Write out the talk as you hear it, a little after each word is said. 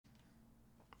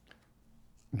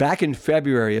back in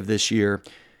February of this year,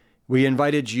 we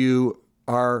invited you,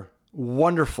 our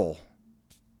wonderful,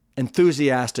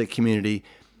 enthusiastic community,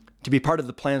 to be part of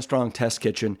the Plant Strong Test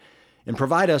Kitchen and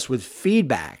provide us with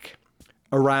feedback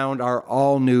around our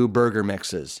all-new burger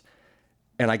mixes.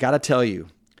 And I got to tell you,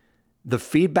 the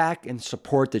feedback and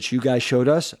support that you guys showed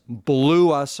us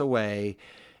blew us away,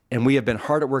 and we have been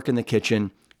hard at work in the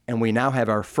kitchen, and we now have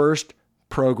our first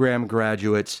program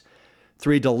graduates,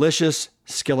 3 delicious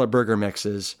skillet burger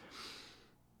mixes.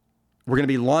 We're going to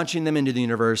be launching them into the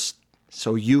universe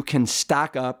so you can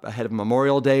stock up ahead of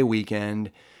Memorial Day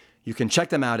weekend. You can check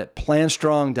them out at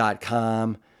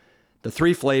plantstrong.com. The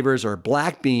 3 flavors are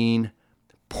black bean,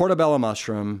 portobello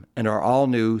mushroom, and our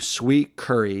all-new sweet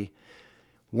curry.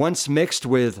 Once mixed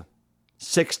with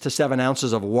 6 to 7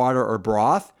 ounces of water or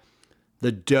broth,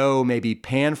 the dough may be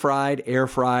pan-fried,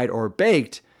 air-fried, or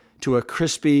baked to a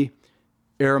crispy,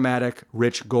 aromatic,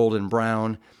 rich golden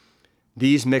brown.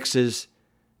 These mixes,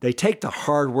 they take the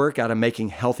hard work out of making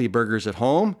healthy burgers at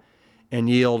home and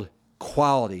yield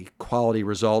quality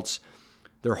results.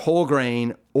 They're whole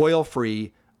grain,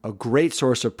 oil-free, a great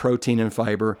source of protein and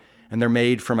fiber, and they're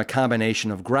made from a combination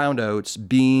of ground oats,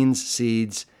 beans,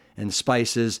 seeds, and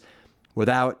spices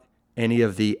without any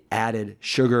of the added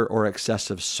sugar or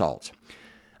excessive salt.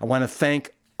 I want to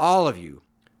thank all of you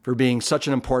for being such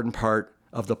an important part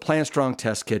of the Plant Strong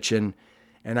Test Kitchen,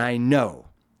 and I know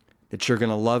that you're going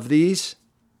to love these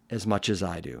as much as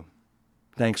I do.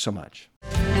 Thanks so much.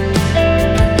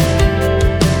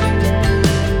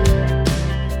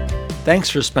 Thanks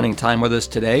for spending time with us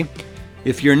today.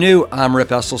 If you're new, I'm Rip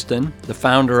Esselstyn, the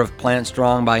founder of Plant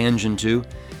Strong by Engine 2,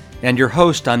 and your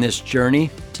host on this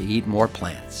journey to eat more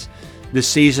plants. This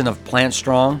season of Plant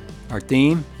Strong, our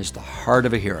theme is the heart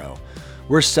of a hero.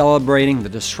 We're celebrating the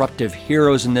disruptive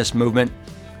heroes in this movement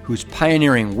whose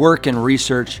pioneering work and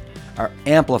research are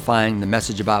amplifying the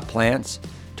message about plants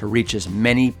to reach as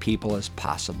many people as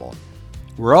possible.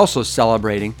 We're also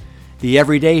celebrating the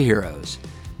everyday heroes,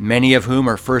 many of whom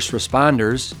are first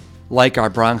responders, like our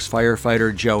Bronx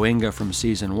firefighter Joe Inga from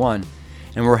Season 1,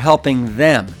 and we're helping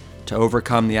them to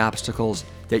overcome the obstacles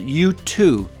that you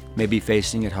too may be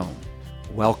facing at home.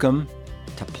 Welcome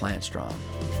to Plant Strong.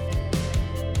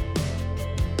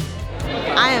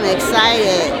 I am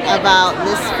excited about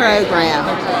this program.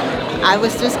 I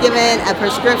was just given a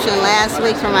prescription last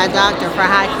week from my doctor for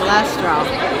high cholesterol,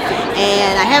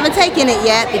 and I haven't taken it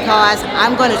yet because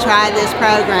I'm going to try this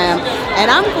program, and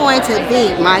I'm going to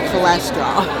beat my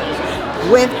cholesterol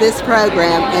with this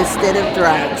program instead of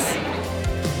drugs.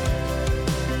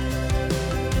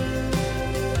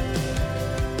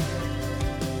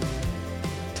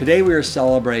 Today we are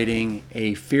celebrating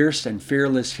a fierce and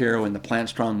fearless hero in the Plant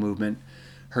Strong movement.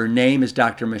 Her name is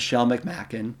Dr. Michelle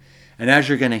McMacken, and as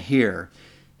you're going to hear,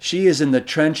 she is in the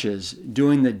trenches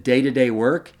doing the day-to-day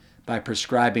work by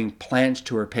prescribing plants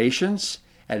to her patients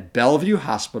at Bellevue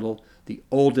Hospital, the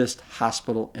oldest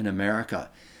hospital in America.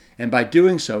 And by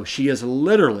doing so, she is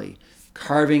literally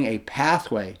carving a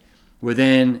pathway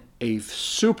within a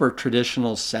super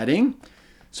traditional setting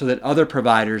so that other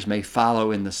providers may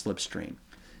follow in the slipstream.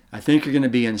 I think you're going to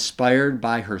be inspired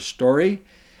by her story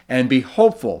and be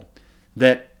hopeful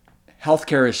that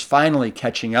healthcare is finally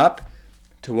catching up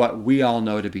to what we all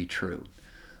know to be true.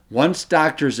 Once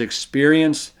doctors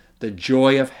experience the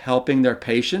joy of helping their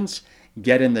patients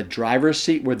get in the driver's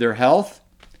seat with their health,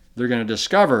 they're going to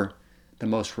discover the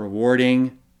most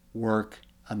rewarding work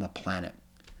on the planet.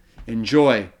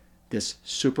 Enjoy this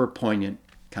super poignant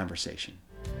conversation.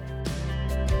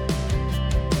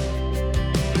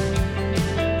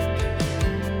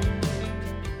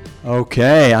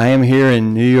 Okay, I am here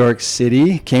in New York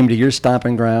City, came to your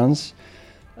stomping grounds.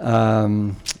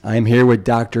 I'm here with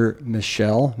Dr.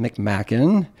 Michelle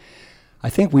McMacken.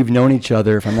 I think we've known each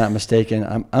other, if I'm not mistaken.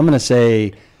 I'm going to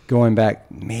say going back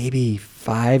maybe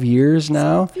 5 years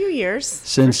now. A few years,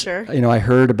 since, for sure. You know, I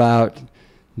heard about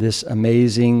this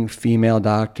amazing female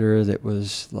doctor that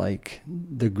was like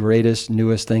the greatest,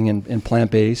 newest thing in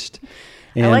plant-based.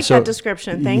 And I like that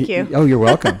description. Thank you. Oh, you're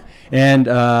welcome. And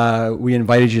we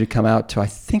invited you to come out to, I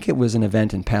think it was an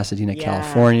event in Pasadena,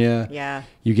 California. Yeah.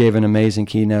 You gave an amazing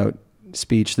keynote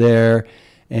speech there.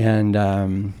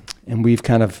 And we've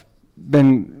kind of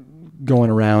been going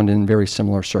around in very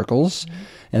similar circles. Mm-hmm.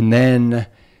 And then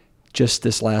just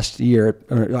this last year,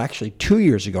 or actually 2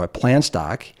 years ago at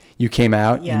Plantstock, you came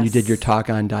out and you did your talk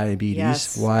on diabetes.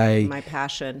 Yes, why my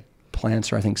passion.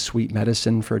 Plants are, I think, sweet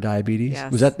medicine for diabetes.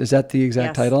 Yes. Is that the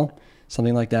exact title?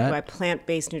 Something like that? Why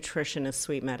plant-based nutrition is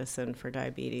sweet medicine for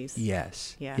diabetes.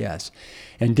 Yes. Yeah. Yes.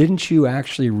 And didn't you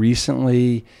actually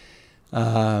recently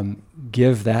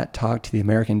give that talk to the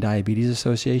American Diabetes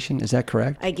Association. Is that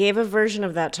correct? I gave a version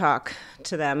of that talk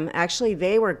to them. Actually,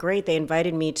 they were great. They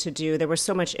invited me there was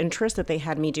so much interest that they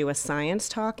had me do a science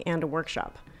talk and a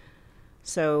workshop.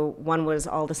 So one was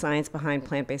all the science behind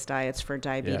plant-based diets for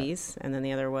diabetes, and then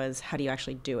the other was how do you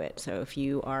actually do it? So if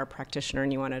you are a practitioner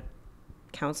and you want to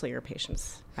counsel your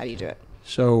patients, how do you do it?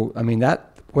 So, I mean,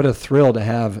 what a thrill to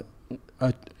have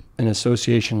an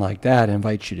association like that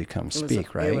invite you to come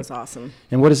speak, right? It was awesome.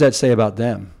 And what does that say about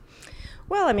them?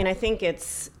 Well, I mean, I think I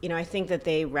think that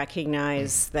they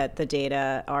recognize that the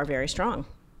data are very strong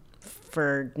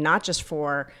for not just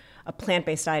for a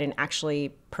plant-based diet and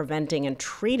actually preventing and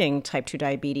treating type 2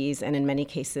 diabetes, and in many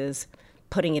cases,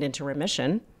 putting it into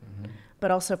remission,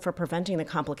 but also for preventing the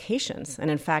complications.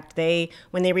 And in fact,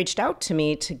 when they reached out to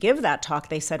me to give that talk,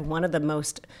 they said one of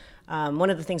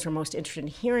the things we're most interested in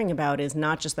hearing about is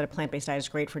not just that a plant-based diet is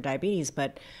great for diabetes,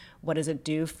 but what does it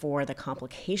do for the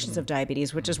complications of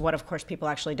diabetes, which is what, of course, people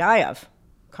actually die of: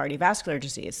 cardiovascular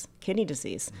disease, kidney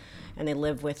disease, and they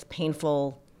live with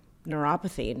painful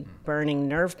neuropathy, burning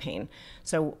nerve pain.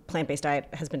 So plant-based diet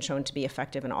has been shown to be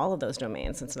effective in all of those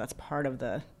domains, and so that's part of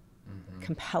the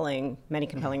many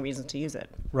compelling reasons to use it.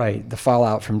 Right. The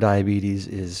fallout from diabetes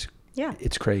is,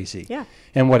 it's crazy. Yeah.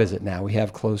 And what is it now? We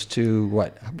have close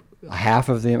to, half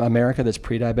of the America that's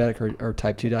pre-diabetic or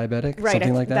type 2 diabetic? Right.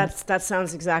 Something like that? That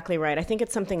sounds exactly right. I think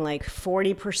it's something like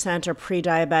 40% are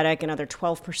pre-diabetic, another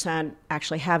 12%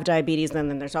 actually have diabetes, and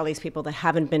then there's all these people that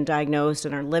haven't been diagnosed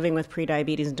and are living with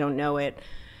pre-diabetes and don't know it.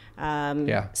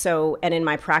 So, and in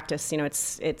my practice,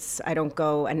 I don't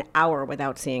go an hour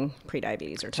without seeing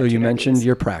pre-diabetes or type 2 So you mentioned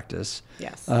your practice.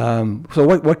 Yes. So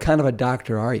what kind of a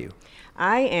doctor are you?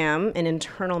 I am an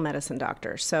internal medicine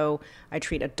doctor. So I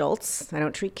treat adults. I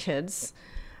don't treat kids.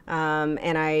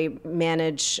 And I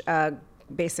manage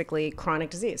basically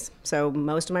chronic disease. So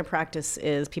most of my practice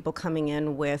is people coming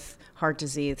in with heart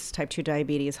disease, type 2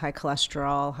 diabetes, high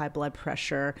cholesterol, high blood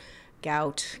pressure,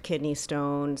 gout, kidney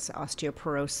stones,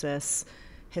 osteoporosis,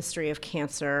 history of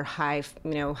cancer, high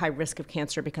risk of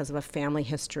cancer because of a family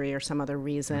history or some other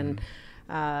reason,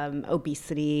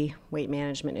 obesity, weight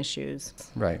management issues.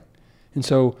 Right. And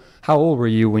so how old were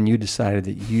you when you decided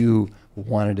that you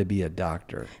wanted to be a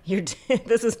doctor?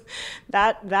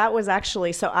 That was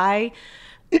actually, so I...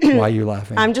 Why are you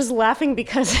laughing? I'm just laughing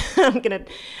because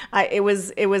it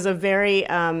was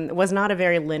not a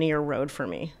very linear road for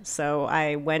me. So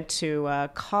I went to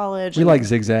college. We like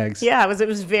zigzags. Yeah, it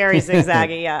was very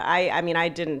zigzaggy. Yeah, I mean, I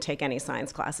didn't take any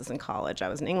science classes in college. I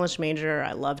was an English major.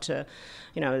 I loved to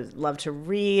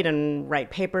read and write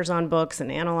papers on books and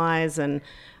analyze. And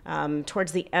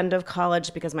towards the end of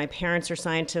college, because my parents are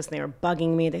scientists, they were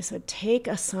bugging me. They said, take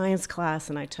a science class,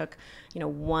 and I took,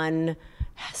 one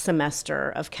semester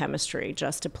of chemistry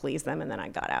just to please them, and then I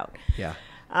got out. Yeah.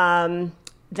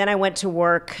 Then I went to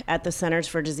work at the Centers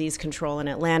for Disease Control in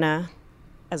Atlanta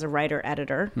as a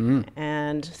writer-editor,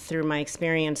 and through my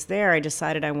experience there, I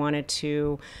decided I wanted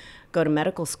to go to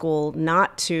medical school,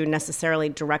 not to necessarily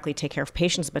directly take care of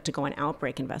patients, but to go on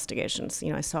outbreak investigations.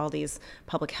 I saw these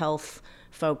public health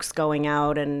folks going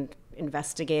out and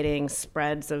investigating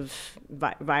spreads of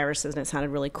viruses, and it sounded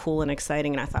really cool and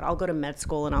exciting. And I thought, I'll go to med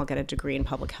school and I'll get a degree in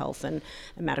public health and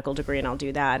a medical degree, and I'll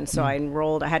do that. And so I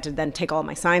enrolled. I had to then take all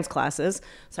my science classes.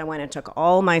 So I went and took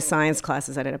all my science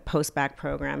classes. I did a post-bac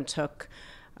program, took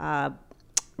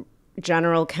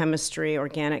general chemistry,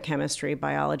 organic chemistry,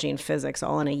 biology, and physics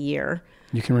all in a year.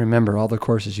 You can remember all the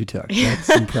courses you took. That's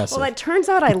impressive. Well, it turns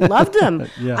out I loved them.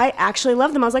 Yeah. I actually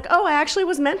loved them. I was like, I actually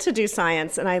was meant to do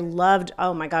science. And I loved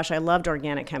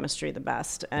organic chemistry the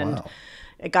best. And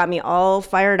It got me all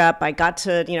fired up. I got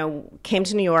to, came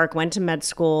to New York, went to med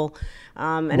school.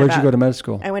 Where'd you go to med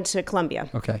school? I went to Columbia.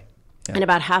 Okay. Yeah. And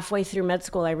about halfway through med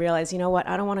school, I realized, I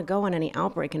don't want to go on any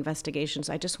outbreak investigations.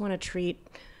 I just want to treat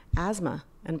asthma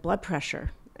and blood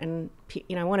pressure. And,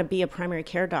 I want to be a primary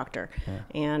care doctor. Yeah.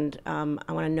 And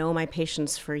I want to know my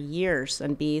patients for years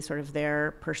and be sort of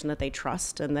their person that they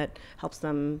trust and that helps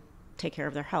them take care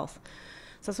of their health.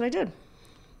 So that's what I did.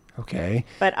 Okay.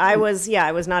 But I was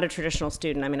not a traditional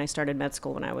student. I mean, I started med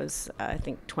school when I was, I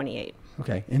think, 28.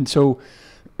 Okay. And so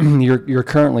you're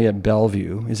currently at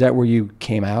Bellevue. Is that where you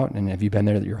came out? And have you been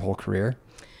there your whole career?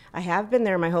 I have been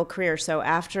there my whole career. So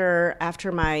after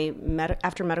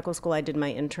medical school, I did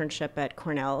my internship at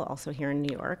Cornell, also here in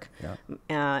New York,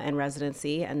 and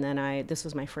residency. And then this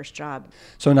was my first job.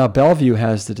 So now Bellevue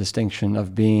has the distinction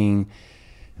of being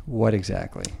What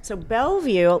exactly? So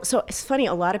Bellevue. So it's funny.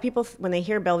 A lot of people, when they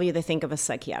hear Bellevue, they think of a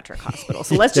psychiatric hospital.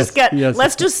 So let's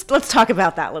let's talk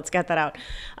about that. Let's get that out.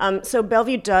 So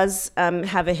Bellevue does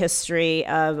have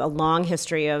a long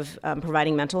history of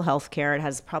providing mental health care. It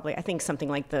has probably, I think, something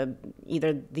like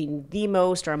either the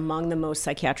most or among the most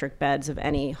psychiatric beds of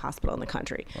any hospital in the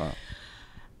country. Wow.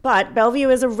 But Bellevue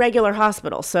is a regular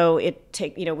hospital, so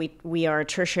we are a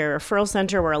tertiary referral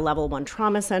center. We're a level 1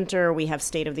 trauma center. We have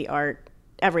state-of-the-art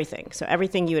everything. So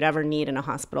everything you would ever need in a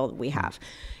hospital we have.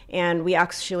 And we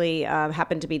actually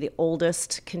happen to be the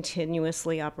oldest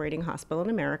continuously operating hospital in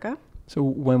America. So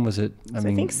when was it? I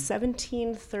think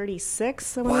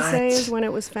 1736, I want to say, is when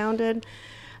it was founded.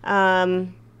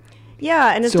 And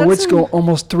it's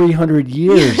almost 300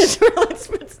 years.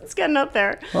 It's getting up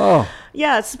there. Oh.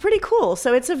 Yeah, it's pretty cool.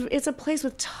 So it's a place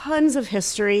with tons of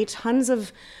history, tons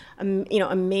of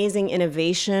amazing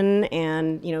innovation,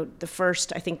 and the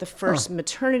first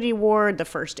maternity ward, the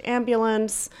first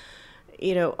ambulance,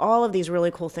 all of these really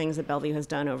cool things that Bellevue has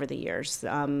done over the years. They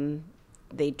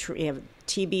have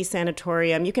TB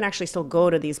sanatorium. You can actually still go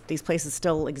to these places,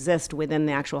 still exist within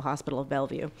the actual hospital of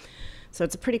Bellevue. So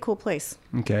it's a pretty cool place.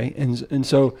 Okay, and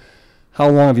so how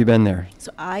long have you been there?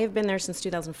 So I have been there since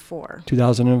 2004.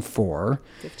 2004.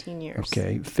 15 years.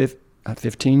 Okay,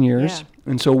 15 years. Yeah.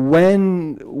 And so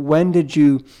when did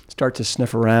you start to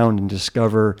sniff around and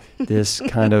discover this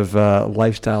kind of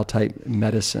lifestyle type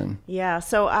medicine? Yeah,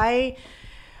 so I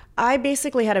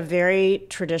basically had a very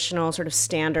traditional sort of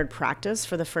standard practice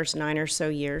for the first 9 or so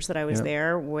years that I was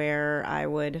there, where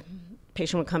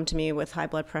patient would come to me with high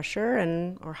blood pressure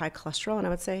or high cholesterol, and I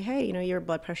would say, hey, your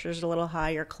blood pressure is a little high,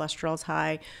 your cholesterol's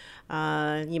high.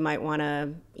 You might want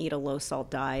to eat a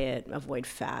low-salt diet, avoid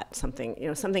fat, something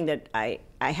that I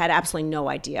had absolutely no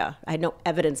idea. I had no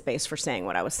evidence base for saying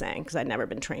what I was saying because I'd never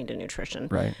been trained in nutrition,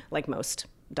 right, like most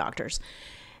doctors.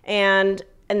 And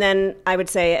then I would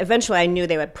say, eventually I knew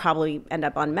they would probably end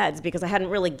up on meds because I hadn't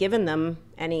really given them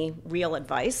any real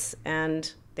advice.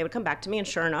 And they would come back to me, and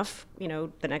sure enough,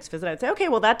 the next visit I'd say, okay,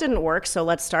 well, that didn't work, so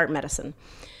let's start medicine.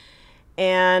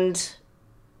 And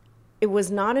it was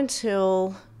not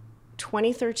until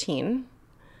 2013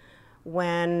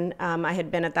 when I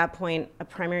had been at that point a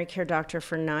primary care doctor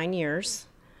for 9 years,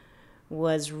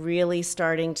 was really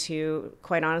starting to,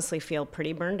 quite honestly, feel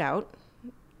pretty burned out.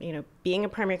 Being a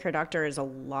primary care doctor is a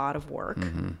lot of work.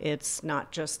 Mm-hmm. It's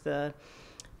not just the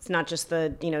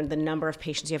the number of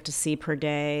patients you have to see per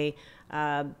day,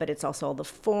 but it's also all the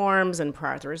forms and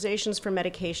prior authorizations for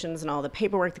medications and all the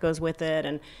paperwork that goes with it.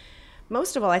 And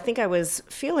most of all, I think I was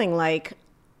feeling like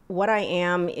what I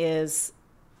am is,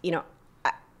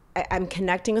 I'm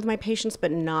connecting with my patients,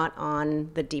 but not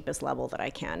on the deepest level that I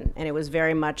can. And it was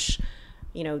very much,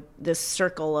 this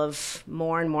circle of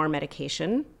more and more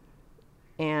medication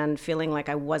and feeling like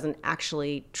I wasn't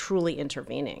actually truly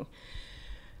intervening.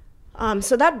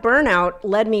 So that burnout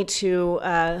led me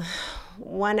to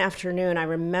one afternoon. I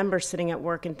remember sitting at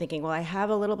work and thinking, well, I have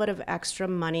a little bit of extra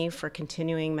money for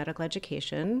continuing medical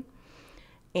education.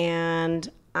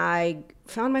 And I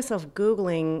found myself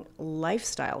Googling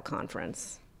lifestyle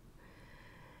conference.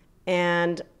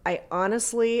 And I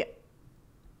honestly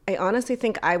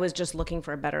think I was just looking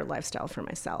for a better lifestyle for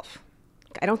myself.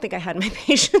 I don't think I had my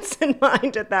patients in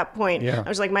mind at that point. Yeah. I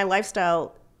was like, my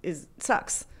lifestyle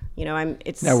sucks.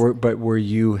 But were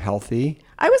you healthy?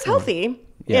 I was healthy.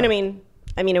 Yeah. And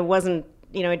I mean, it wasn't,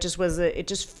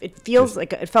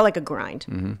 it felt like a grind.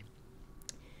 Mm-hmm.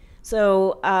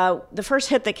 So the first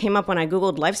hit that came up when I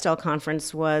Googled lifestyle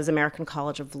conference was American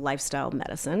College of Lifestyle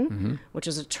Medicine, mm-hmm. which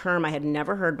is a term I had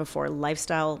never heard before,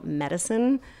 lifestyle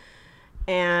medicine.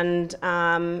 And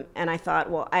I thought,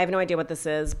 well, I have no idea what this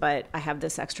is, but I have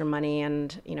this extra money,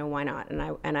 and why not?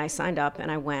 And I signed up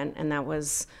and I went, and that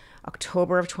was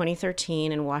October of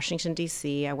 2013 in Washington,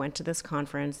 D.C. I went to this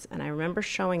conference, and I remember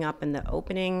showing up, and the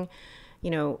opening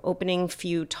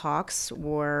few talks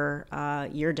were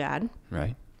your dad,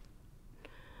 right,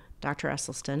 Dr.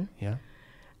 Esselstyn. Yeah.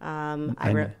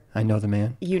 I know the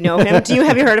man. You know him?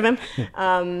 Have you heard of him?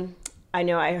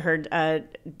 I heard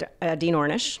Dean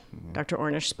Ornish. Mm-hmm. Dr.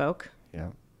 Ornish spoke. Yeah.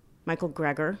 Michael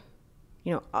Greger.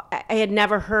 I had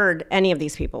never heard any of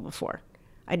these people before.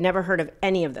 I'd never heard of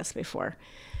any of this before.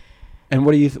 And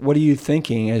what are you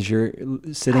thinking as you're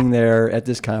sitting there at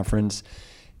this conference,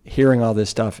 hearing all this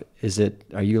stuff?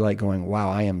 Are you like going, wow,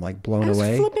 I am like blown away?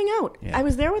 I was flipping out. Yeah. I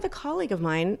was there with a colleague of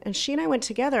mine, and she and I went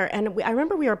together, and I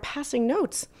remember we were passing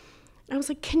notes. I was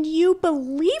like, can you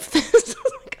believe this?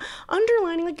 Like,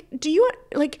 underlining, like, do you,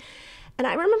 like, and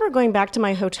I remember going back to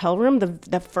my hotel room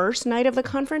the first night of the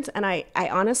conference, and I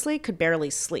honestly could barely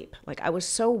sleep. Like, I was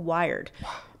so wired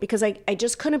because I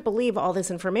just couldn't believe all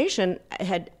this information.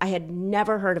 I had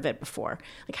never heard of it before.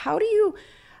 Like, how do you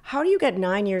get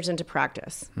 9 years into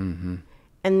practice and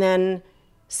then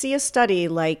see a study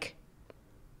like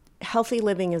healthy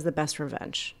living is the best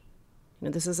revenge?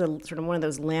 This is a sort of one of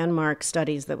those landmark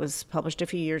studies that was published a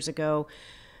few years ago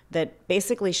that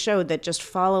basically showed that just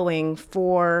following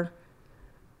 4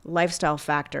 lifestyle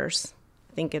factors,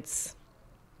 I think it's,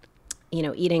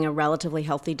 eating a relatively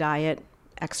healthy diet,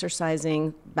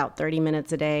 exercising about 30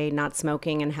 minutes a day, not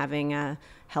smoking, and having a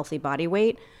healthy body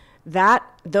weight,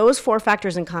 those 4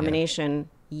 factors in combination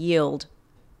yield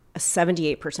a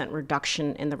 78%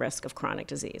 reduction in the risk of chronic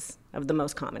disease, of the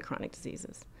most common chronic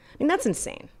diseases. I mean, that's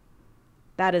insane.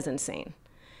 That is insane.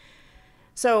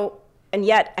 So, and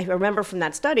yet I remember from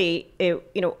that study,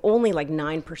 only like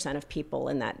 9% of people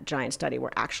in that giant study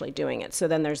were actually doing it. So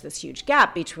then there's this huge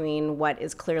gap between what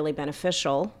is clearly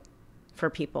beneficial for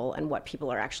people and what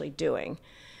people are actually doing.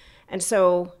 And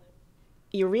so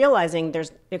you're realizing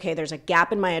there's a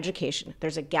gap in my education.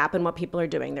 There's a gap in what people are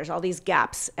doing. There's all these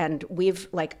gaps. And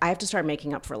I have to start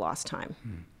making up for lost time.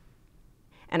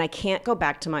 And I can't go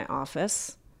back to my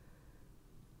office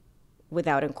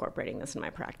without incorporating this in my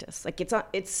practice. Like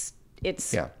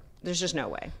there's just no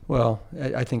way. Well,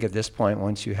 I think at this point,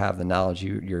 once you have the knowledge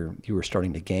you were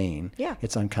starting to gain,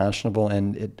 it's unconscionable,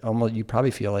 and it almost, you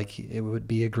probably feel like it would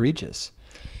be egregious.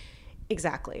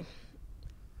 Exactly.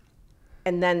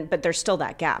 And then, but there's still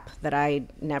that gap that I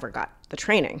never got the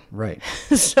training. Right.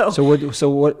 So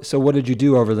what did you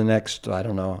do over the next, I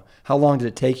don't know, how long did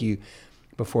it take you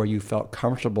before you felt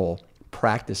comfortable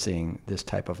practicing this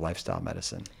type of lifestyle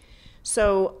medicine?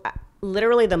 So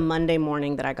literally the Monday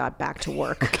morning that I got back to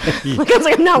work, because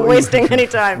I'm not wasting any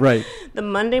time. Right. The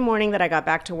Monday morning that I got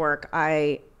back to work,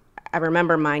 I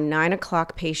remember my 9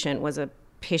 o'clock patient was a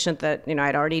patient that,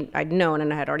 I'd known,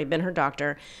 and I had already been her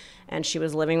doctor. And she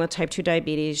was living with type 2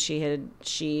 diabetes.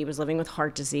 She was living with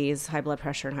heart disease, high blood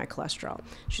pressure, and high cholesterol.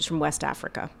 She's from West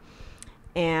Africa.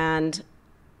 And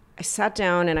I sat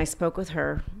down and I spoke with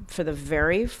her for the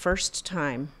very first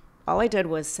time. All I did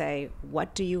was say,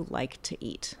 "What do you like to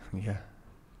eat?" Yeah.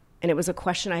 And it was a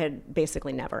question I had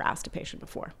basically never asked a patient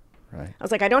before. Right. I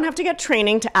was like, I don't have to get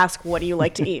training to ask, "What do you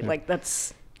like to eat?" Like,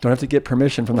 that's... Don't have to get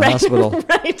permission from the hospital.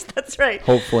 Right, that's right.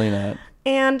 Hopefully not.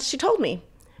 And she told me.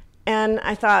 And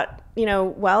I thought,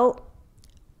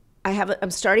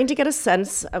 I'm starting to get a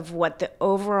sense of what the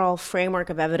overall framework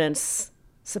of evidence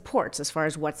supports as far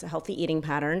as what's a healthy eating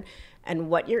pattern, and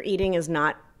what you're eating is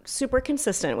not super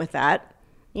consistent with that.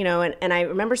 And I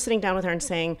remember sitting down with her and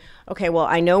saying, okay, well,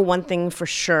 I know one thing for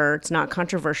sure, it's not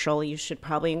controversial, you should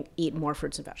probably eat more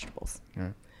fruits and vegetables. Yeah.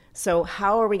 So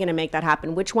how are we going to make that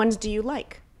happen? Which ones do you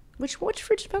like? Which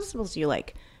fruits and vegetables do you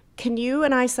like? Can you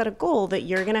and I set a goal that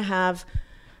you're going to have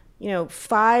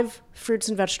 5 fruits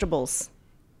and vegetables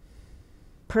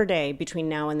per day between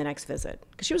now and the next visit?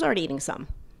 Because she was already eating some.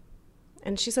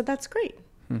 And she said, that's great.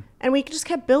 And we just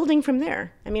kept building from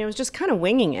there. I mean, it was just kind of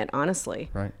winging it, honestly.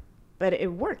 Right. But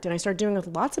it worked. And I started doing it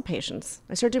with lots of patients.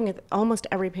 I started doing it with almost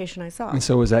every patient I saw. And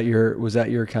so was that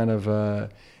your kind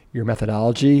of, your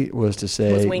methodology was to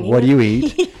say, what do you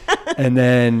eat? And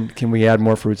then can we add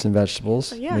more fruits and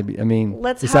vegetables? Yeah. Maybe,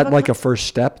 is that like a first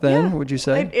step then, would you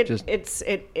say?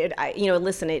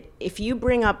 Listen, if you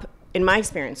bring up, in my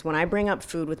experience, when I bring up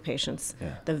food with patients,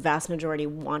 the vast majority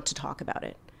want to talk about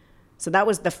it. So that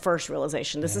was the first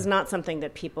realization. This is not something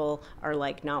that people are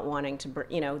like not wanting to,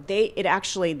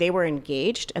 they were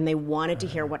engaged and they wanted to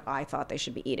hear what I thought they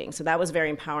should be eating. So that was very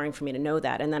empowering for me to know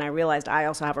that. And then I realized I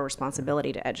also have a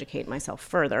responsibility to educate myself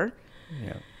further.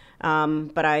 Yeah.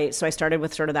 I started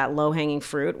with sort of that low-hanging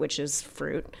fruit, which is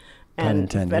fruit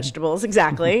and vegetables,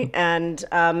 exactly, and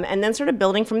then sort of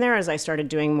building from there as I started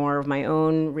doing more of my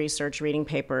own research, reading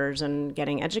papers, and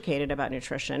getting educated about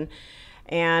nutrition.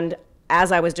 And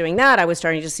as I was doing that, I was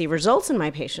starting to see results in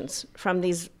my patients from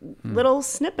these little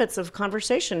snippets of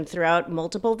conversation throughout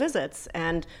multiple visits.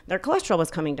 And their cholesterol was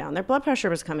coming down, their blood pressure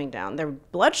was coming down, their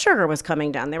blood sugar was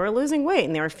coming down, they were losing weight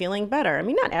and they were feeling better. I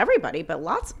mean, not everybody, but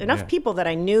enough people that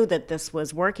I knew that this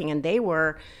was working, and they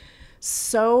were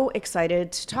so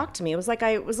excited to talk to me. It was like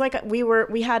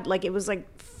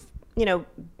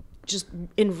just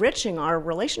enriching our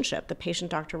relationship, the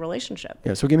patient-doctor relationship.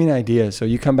 Yeah, so give me an idea. So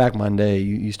you come back Monday,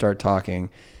 you start talking.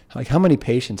 Like, how many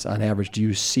patients on average do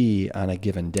you see on a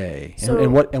given day?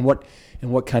 And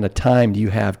what kind of time do you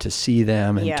have to see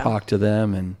them and talk to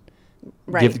them and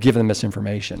give them this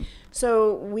information?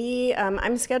 So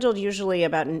I'm scheduled usually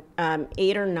about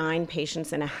 8 or 9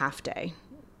 patients in a half day.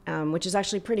 which is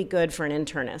actually pretty good for an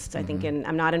internist. I think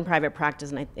I'm not in private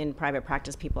practice, and in private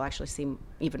practice, people actually see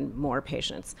even more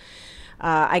patients.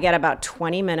 I get about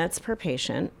 20 minutes per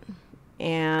patient,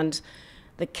 and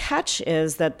the catch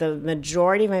is that the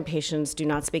majority of my patients do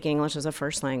not speak English as a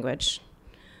first language.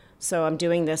 So I'm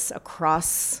doing this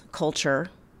across culture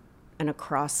and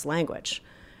across language.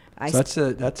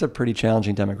 So that's a pretty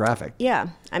challenging demographic. Yeah.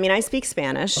 I mean, I speak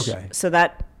Spanish. Okay. So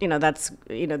that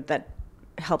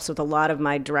helps with a lot of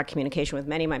my direct communication with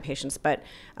many of my patients, but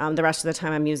the rest of the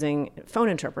time I'm using phone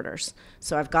interpreters.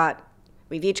 So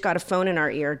we've each got a phone in our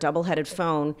ear, double-headed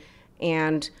phone,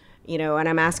 and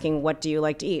I'm asking, what do you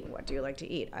like to eat? What do you like to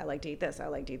eat? I like to eat this. I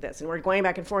like to eat this. And we're going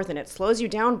back and forth, and it slows you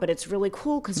down, but it's really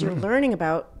cool because you're learning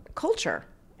about culture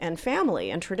and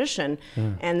family and tradition.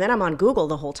 And then I'm on Google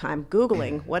the whole time,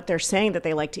 Googling what they're saying that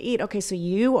they like to eat. Okay, so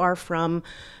you're from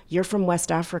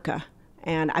West Africa,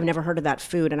 and I've never heard of that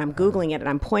food, and I'm Googling it, and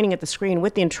I'm pointing at the screen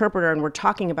with the interpreter, and we're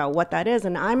talking about what that is.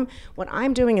 And what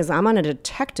I'm doing is I'm a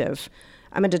detective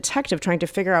trying to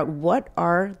figure out what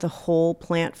are the whole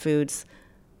plant foods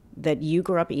that you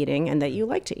grew up eating and that you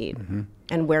like to eat,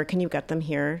 and where can you get them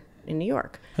here in New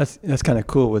York. That's kind of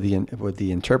cool with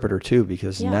the interpreter too,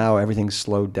 because now everything's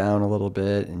slowed down a little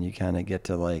bit, and you kind of get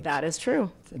to that is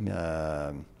true.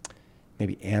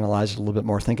 Maybe analyze it a little bit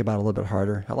more, think about it a little bit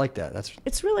harder. I like that.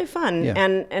 It's really fun. Yeah.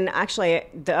 And actually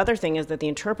the other thing is that the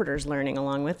interpreter's learning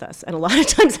along with us. And a lot of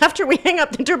times after we hang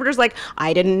up, the interpreter's like,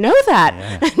 I didn't know that.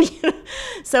 Yeah. And,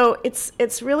 so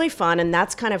it's really fun, and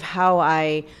that's kind of how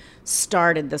I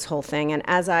started this whole thing. And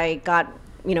as I got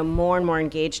more and more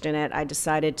engaged in it, I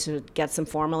decided to get some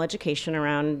formal education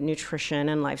around nutrition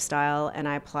and lifestyle, and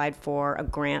I applied for a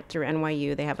grant through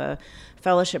NYU. They have a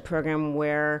fellowship program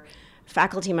where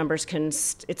faculty members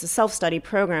it's a self-study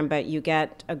program, but you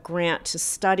get a grant to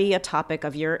study a topic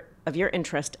of your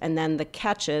interest, and then the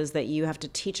catch is that you have to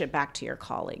teach it back to your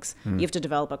colleagues. You have to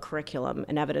develop a curriculum,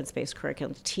 an evidence-based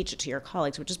curriculum, to teach it to your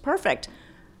colleagues, which is perfect,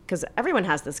 because everyone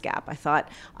has this gap. I thought,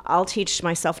 I'll teach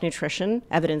myself nutrition,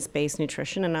 evidence-based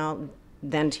nutrition, and I'll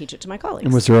then teach it to my colleagues.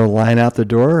 And was there a line out the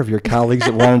door of your colleagues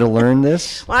that wanted to learn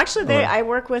this? Well, actually, I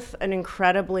work with an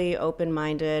incredibly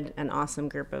open-minded and awesome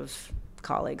group of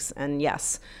colleagues, and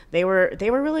yes, they were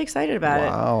really excited about it.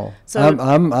 Wow! So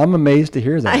I'm amazed to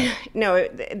hear that. No,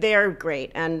 they are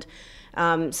great, and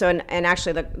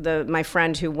actually, my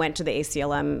friend who went to the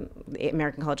ACLM, the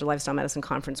American College of Lifestyle Medicine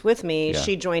conference with me,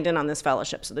 she joined in on this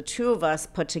fellowship. So the two of us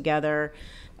put together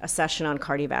a session on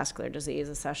cardiovascular disease,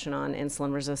 a session on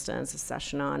insulin resistance, a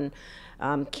session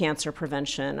on cancer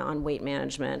prevention, on weight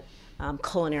management,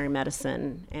 culinary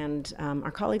medicine, and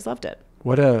our colleagues loved it.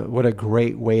 What a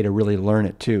great way to really learn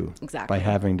it too. Exactly. By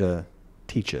having to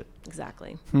teach it.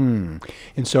 Exactly. And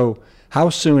so how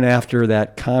soon after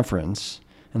that conference,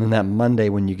 and then that Monday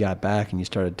when you got back and you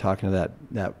started talking to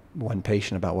that one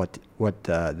patient about what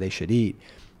they should eat,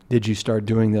 did you start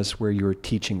doing this where you were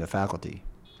teaching the faculty?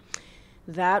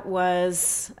 That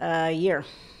was a year.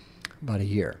 About a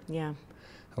year. Yeah.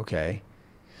 Okay.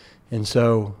 And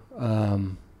so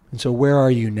where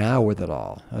are you now with it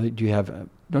all? Don't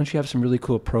you have some really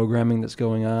cool programming that's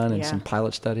going on and some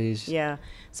pilot studies? Yeah.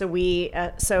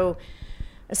 So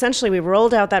essentially we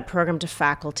rolled out that program to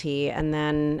faculty, and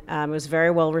then it was very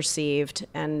well received.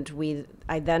 And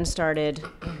I then started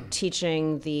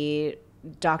teaching the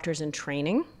doctors in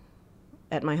training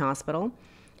at my hospital.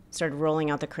 Started rolling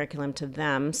out the curriculum to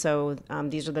them. So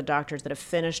these are the doctors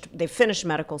that they've finished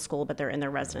medical school, but they're in their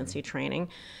residency training.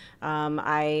 About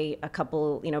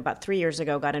 3 years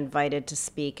ago, got invited to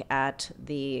speak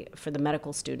for the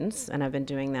medical students, and I've been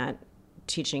doing that,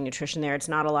 teaching nutrition there. It's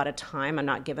not a lot of time. I'm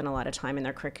not given a lot of time in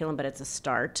their curriculum, but it's a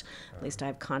start. At least I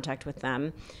have contact with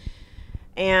them.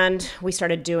 And we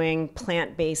started doing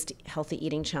plant-based healthy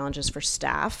eating challenges for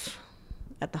staff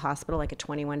at the hospital, like a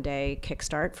 21-day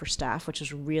kickstart for staff, which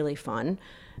is really fun.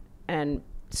 And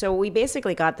so we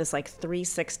basically got this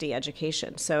 360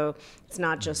 education. So it's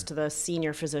not just the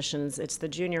senior physicians, it's the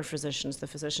junior physicians, the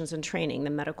physicians in training, the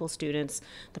medical students,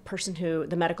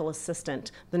 the medical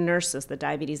assistant, the nurses, the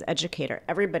diabetes educator,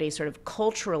 everybody sort of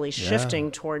culturally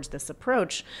shifting towards this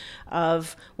approach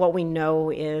of what we know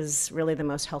is really the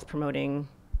most health promoting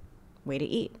way to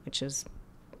eat, which is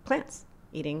plants,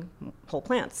 eating whole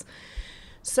plants.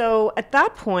 So at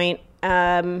that point,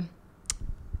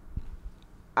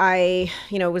 I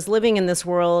was living in this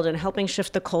world and helping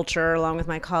shift the culture along with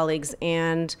my colleagues,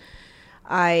 and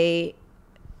I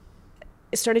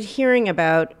started hearing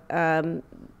about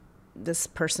this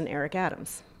person, Eric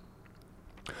Adams.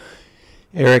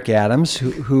 Eric Adams,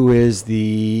 who is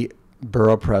the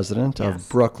borough president of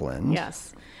Brooklyn.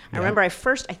 Yes. I remember I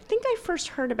think I first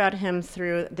heard about him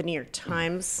through the New York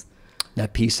Times.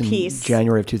 That piece in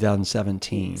January of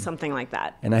 2017. Something like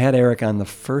that. And I had Eric on the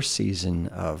first season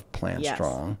of Plant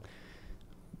Strong.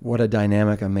 What a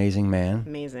dynamic, amazing man.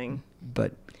 Amazing.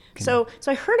 But so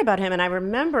I heard about him, and I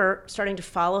remember starting to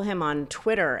follow him on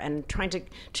Twitter and trying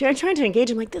to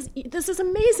engage him. Like, this is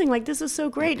amazing. Like, this is so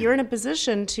great. You're in a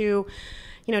position to,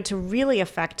 to really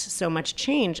affect so much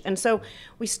change. And so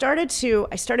I started to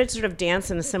sort of dance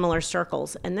in similar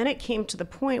circles. And then it came to the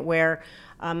point where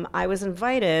I was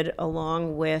invited,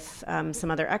 along with some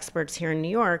other experts here in New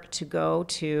York, to go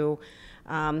to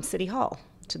City Hall,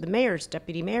 to the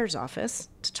deputy mayor's office,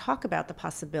 to talk about the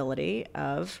possibility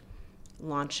of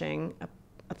launching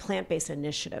a plant-based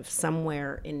initiative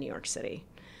somewhere in New York City.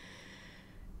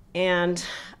 And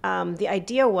the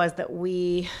idea was that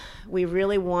we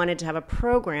really wanted to have a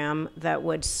program that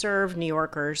would serve New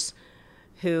Yorkers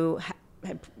who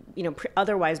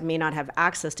otherwise may not have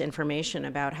access to information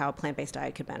about how a plant-based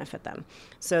diet could benefit them.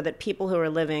 So that people who are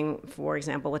living, for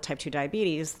example, with type 2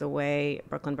 diabetes, the way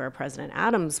Brooklyn Borough President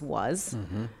Adams was,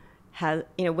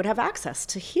 would have access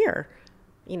to hear,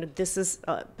 this is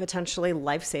a potentially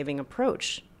life-saving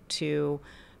approach to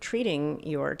treating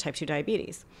your type 2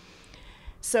 diabetes.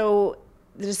 So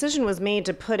the decision was made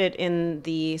to put it in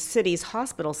the city's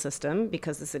hospital system,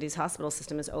 because the city's hospital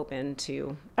system is open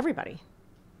to everybody.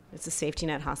 It's a safety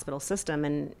net hospital system,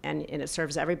 and it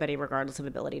serves everybody regardless of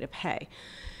ability to pay.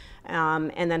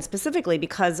 And then specifically,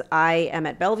 because I am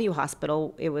at Bellevue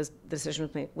Hospital, the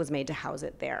decision was made to house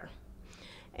it there.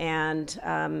 And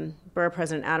Borough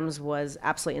President Adams was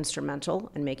absolutely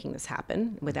instrumental in making this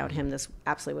happen. Without him, this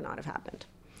absolutely would not have happened.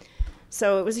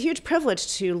 So it was a huge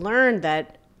privilege to learn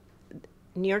that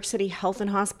New York City Health and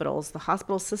Hospitals, the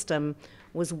hospital system,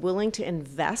 was willing to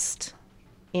invest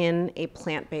in a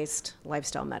plant-based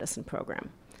lifestyle medicine program.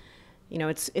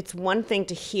 It's one thing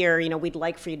to hear, we'd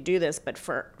like for you to do this, but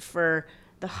for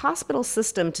the hospital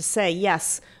system to say,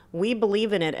 yes, we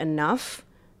believe in it enough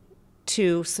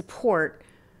to support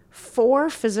 4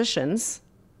 physicians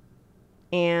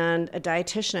and a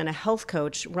dietitian and a health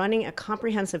coach running a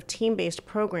comprehensive team-based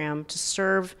program to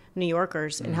serve New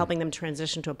Yorkers and helping them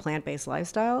transition to a plant-based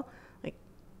lifestyle.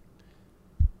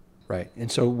 Right. And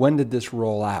so when did this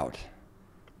roll out,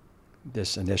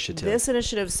 this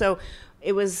initiative? So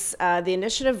it was, the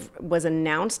initiative was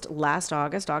announced last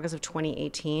August of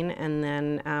 2018, and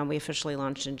then we officially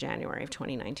launched in January of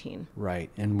 2019. Right.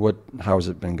 And how has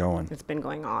it been going? It's been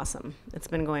going awesome. It's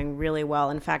been going really well.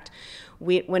 In fact,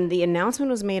 when the announcement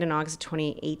was made in August of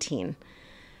 2018,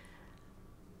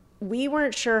 we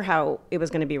weren't sure how it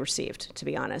was going to be received, to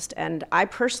be honest. And I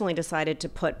personally decided to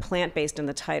put plant-based in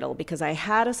the title because I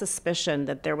had a suspicion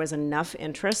that there was enough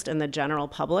interest in the general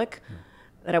public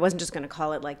that I wasn't just going to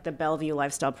call it like the Bellevue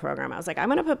Lifestyle Program. I was like, I'm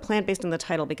going to put plant-based in the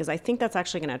title because I think that's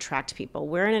actually going to attract people.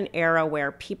 We're in an era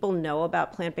where people know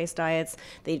about plant-based diets.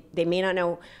 They may not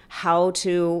know how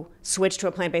to switch to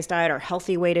a plant-based diet or a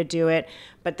healthy way to do it,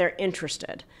 but they're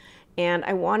interested. And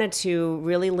I wanted to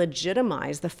really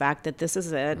legitimize the fact that this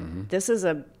is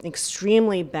a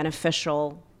extremely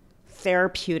beneficial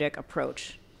therapeutic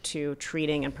approach to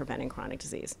treating and preventing chronic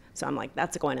disease. So I'm like,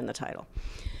 that's going in the title.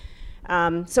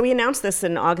 So we announced this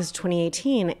in August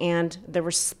 2018, and the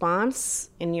response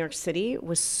in New York City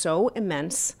was so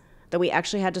immense that we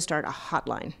actually had to start a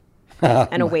hotline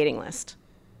and a waiting list.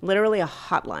 Literally a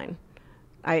hotline.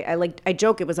 I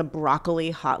joke it was a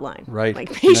broccoli hotline. Right.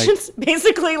 Like patients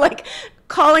basically like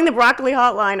calling the broccoli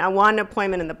hotline, I want an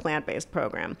appointment in the plant-based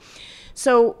program.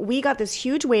 So we got this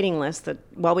huge waiting list that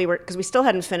because we still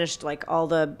hadn't finished like all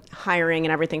the hiring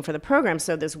and everything for the program.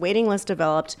 So this waiting list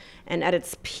developed, and at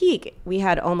its peak, we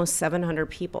had almost 700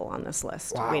 people on this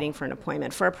list waiting for an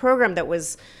appointment for a program that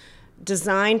was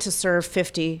designed to serve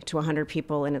 50 to 100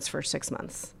 people in its first 6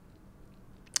 months.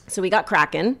 So we got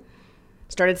cracking,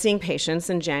 started seeing patients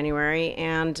in January,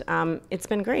 and it's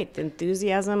been great. The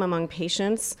enthusiasm among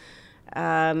patients,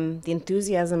 the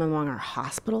enthusiasm among our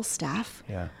hospital staff.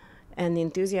 Yeah. And the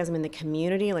enthusiasm in the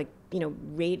community, like,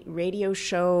 radio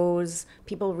shows,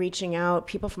 people reaching out,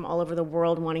 people from all over the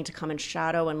world wanting to come and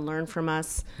shadow and learn from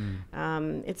us.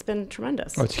 It's been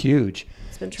tremendous. Oh, it's huge.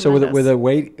 It's been tremendous. So with a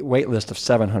wait list of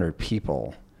 700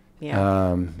 people,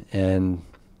 and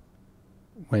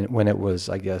when it was,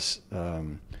 I guess,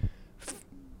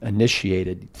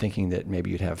 initiated, thinking that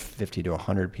maybe you'd have 50 to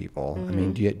 100 people. I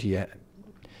mean, do you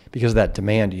because of that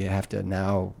demand, do you have to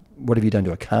now? What have you done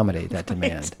to accommodate that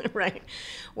demand? Right.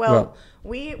 Well,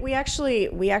 we actually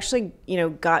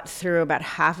got through about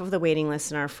half of the waiting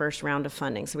list in our first round of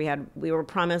funding. So we were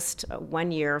promised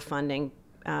 1 year of funding.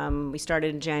 We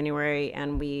started in January,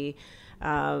 and we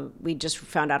We just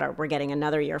found out we're getting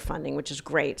another year funding, which is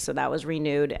great. So that was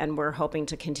renewed, and we're hoping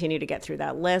to continue to get through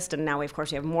that list. And now, we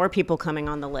have more people coming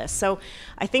on the list. So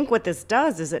I think what this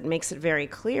does is it makes it very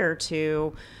clear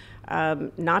to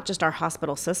not just our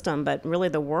hospital system, but really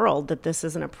the world, that this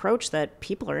is an approach that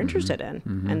people are interested in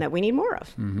and that we need more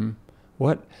of.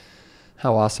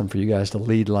 How awesome for you guys to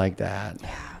lead like that.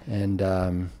 Yeah. And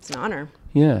it's an honor.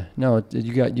 Yeah, no,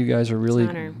 you guys are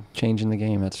really changing the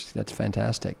game. That's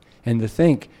fantastic. And to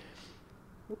think,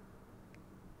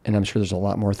 and I'm sure there's a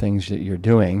lot more things that you're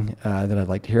doing that I'd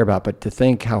like to hear about, but to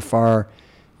think how far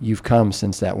you've come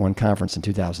since that one conference in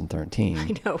 2013.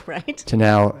 I know, right? To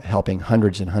now helping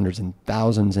hundreds and hundreds and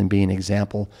thousands and being an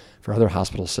example for other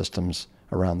hospital systems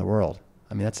around the world.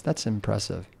 I mean, that's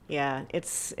impressive. Yeah,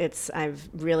 it's I've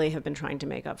really have been trying to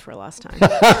make up for lost time.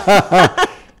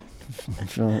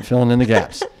 Filling in the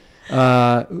gaps.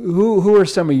 Who are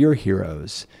some of your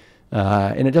heroes?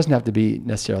 And it doesn't have to be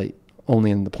necessarily only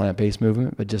in the plant-based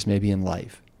movement, but just maybe in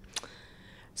life.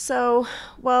 So,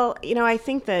 well, I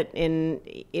think that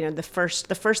the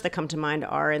first that come to mind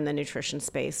are in the nutrition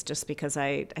space, just because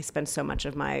I spend so much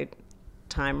of my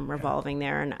time revolving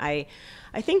there. And I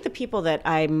think the people that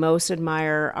I most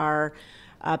admire are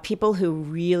people who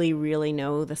really, really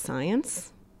know the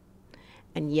science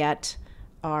and yet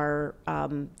are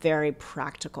very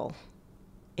practical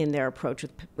in their approach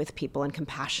with people and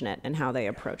compassionate in how they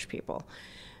approach people.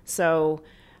 So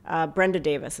Brenda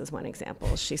Davis is one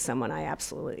example. She's someone I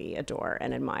absolutely adore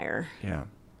and admire. Yeah.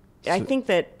 I think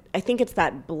it's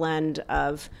that blend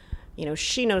of,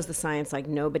 she knows the science like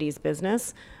nobody's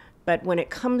business, but when it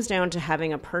comes down to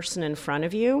having a person in front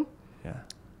of you,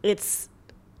 it's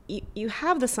you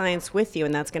have the science with you,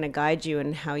 and that's going to guide you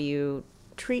in how you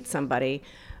treat somebody.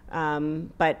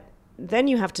 But then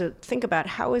you have to think about,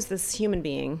 how is this human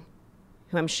being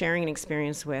who I'm sharing an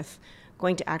experience with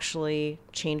going to actually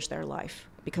change their life?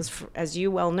 Because as you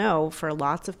well know, for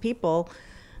lots of people,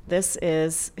 this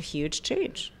is a huge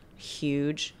change,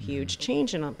 huge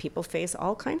change, and people face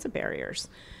all kinds of barriers.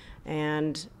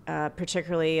 And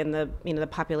particularly in the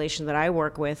population that I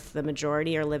work with, the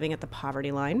majority are living at the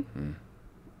poverty line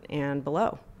and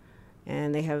below.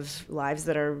 And they have lives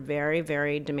that are very,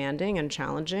 very demanding and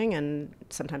challenging, and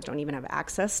sometimes don't even have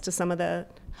access to some of the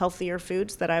healthier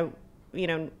foods that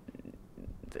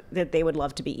that they would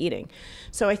love to be eating.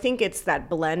 So I think it's that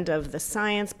blend of the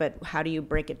science, but how do you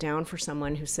break it down for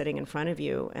someone who's sitting in front of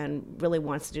you and really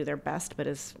wants to do their best, but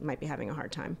might be having a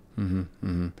hard time.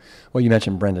 Well, you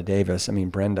mentioned Brenda Davis. I mean,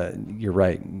 Brenda, you're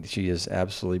right. She is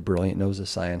absolutely brilliant, knows the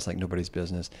science like nobody's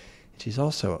business. She's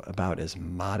also about as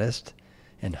modest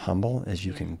and humble as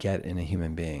you can get in a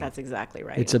human being. That's exactly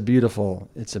right. It's a beautiful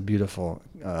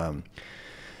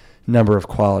number of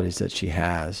qualities that she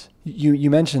has. You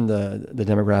mentioned the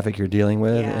demographic you're dealing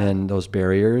with and those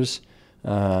barriers.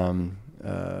 Very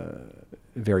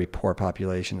poor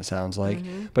population, it sounds like.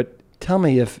 But tell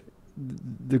me if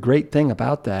the great thing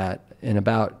about that and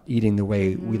about eating the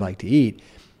way we like to eat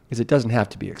is it doesn't have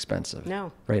to be expensive.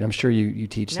 No. Right? I'm sure you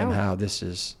teach them how this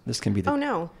can be the... Oh,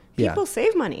 no. People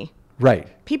save money. Right.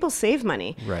 People save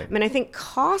money. Right. I mean, I think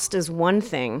cost is one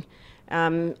thing.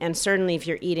 And certainly if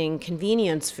you're eating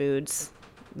convenience foods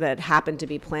that happen to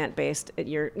be plant-based,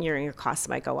 your costs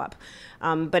might go up.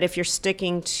 But if you're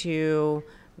sticking to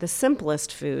the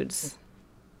simplest foods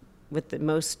with the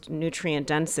most nutrient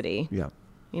density,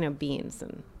 beans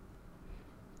and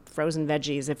frozen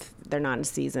veggies if they're not in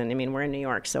season. I mean, we're in New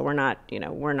York, so we don't have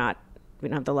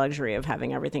the luxury of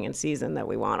having everything in season that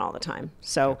we want all the time.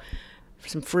 So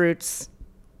some fruits,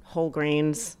 whole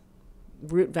grains,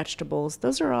 root vegetables,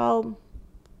 those are all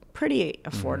pretty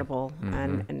affordable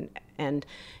and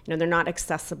they're not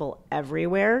accessible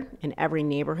everywhere in every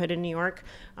neighborhood in New York.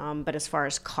 But as far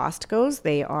as cost goes,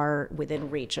 they are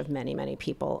within reach of many, many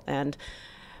people. And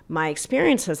my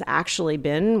experience has actually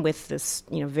been with this,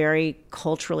 very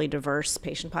culturally diverse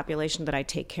patient population that I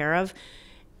take care of,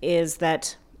 is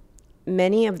that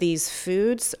many of these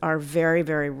foods are very,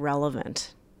 very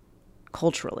relevant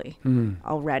culturally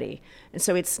already. And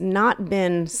so it's not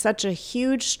been such a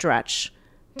huge stretch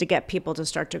to get people to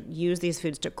start to use these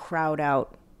foods to crowd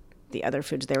out the other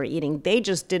foods they were eating. They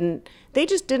just didn't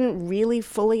really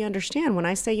fully understand. When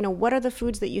I say, what are the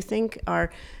foods that you think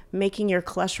are making your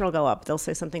cholesterol go up? They'll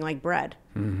say something like bread.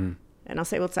 And I'll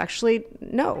say, well, it's actually,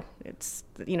 no. It's,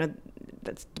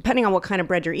 that's, depending on what kind of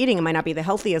bread you're eating, it might not be the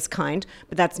healthiest kind,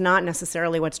 but that's not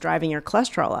necessarily what's driving your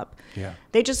cholesterol up. Yeah.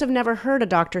 They just have never heard a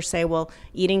doctor say, well,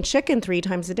 eating chicken 3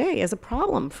 times a day is a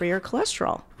problem for your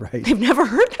cholesterol. Right. They've never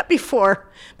heard that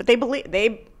before, but they believe,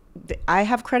 I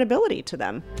have credibility to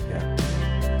them. Yeah.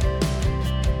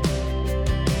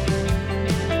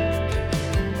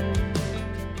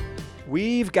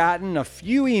 we've gotten a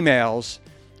few emails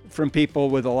from people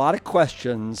with a lot of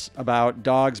questions about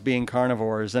dogs being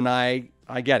carnivores, and I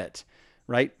get it,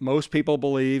 right? Most people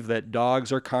believe that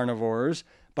dogs are carnivores,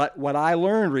 but what I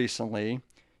learned recently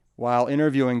while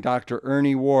interviewing Dr.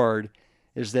 Ernie Ward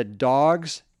is that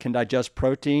dogs can digest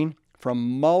protein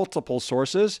from multiple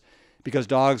sources because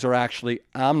dogs are actually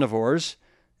omnivores,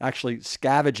 actually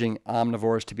scavenging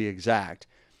omnivores to be exact.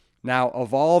 Now,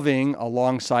 evolving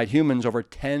alongside humans over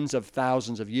tens of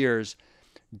thousands of years,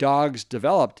 dogs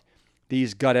developed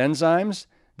these gut enzymes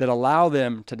that allow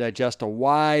them to digest a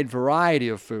wide variety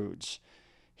of foods.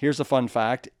 Here's a fun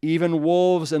fact. Even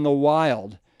wolves in the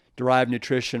wild derive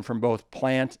nutrition from both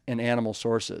plant and animal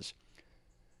sources.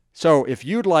 So if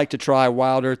you'd like to try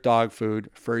Wild Earth dog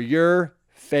food for your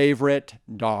favorite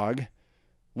dog,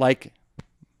 like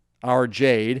our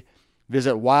Jade,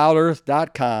 visit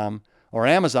wildearth.com or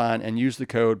Amazon and use the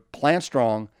code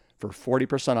PLANTSTRONG for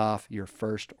 40% off your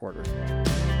first order.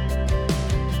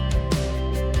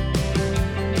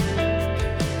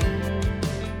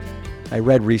 I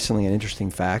read recently an interesting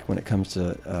fact when it comes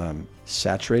to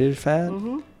saturated fat.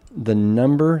 Mm-hmm. The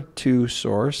number 2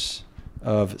 source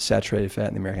of saturated fat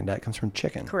in the American diet comes from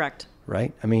chicken. Correct.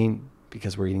 Right? I mean,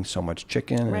 because we're eating so much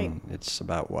chicken, right. And it's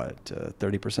about,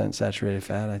 30% saturated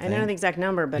fat, I think? I don't know the exact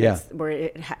number, but yeah. It's where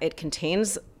it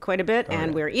contains quite a bit,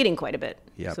 and we're eating quite a bit.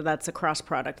 Yep. So that's a cross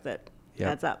product that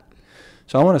adds up.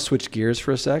 So I want to switch gears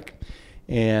for a sec,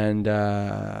 and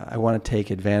I want to take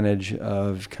advantage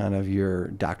of kind of your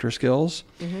doctor skills.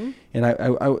 Mm-hmm. And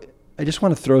I just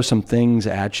want to throw some things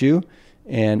at you,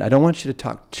 and I don't want you to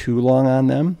talk too long on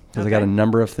them because I got a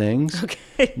number of things.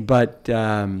 Okay. But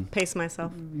pace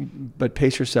myself. But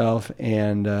pace yourself,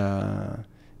 and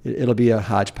it'll be a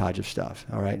hodgepodge of stuff.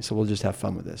 All right. So we'll just have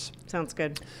fun with this. Sounds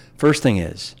good. First thing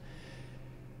is,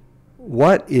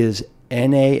 what is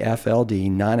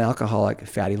NAFLD, non-alcoholic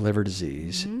fatty liver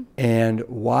disease, mm-hmm. and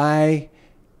why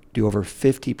do over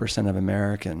 50% of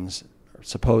Americans are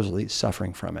supposedly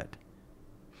suffering from it?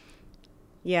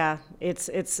 Yeah, it's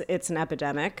an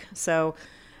epidemic. So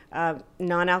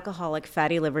non-alcoholic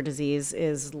fatty liver disease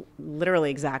is literally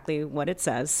exactly what it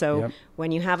says. So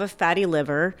when you have a fatty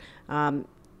liver,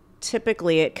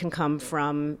 typically it can come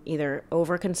from either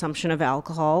overconsumption of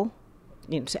alcohol,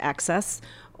 to excess,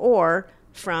 or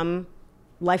from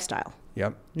lifestyle.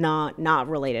 Yep. Not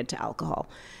related to alcohol.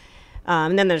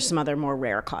 And then there's some other more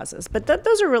rare causes, but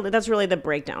that's really the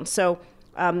breakdown. So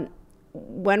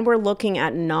when we're looking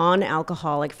at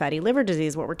non-alcoholic fatty liver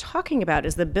disease, what we're talking about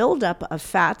is the buildup of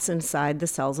fats inside the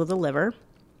cells of the liver,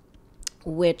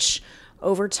 which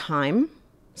over time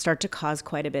start to cause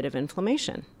quite a bit of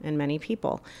inflammation in many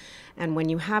people. And when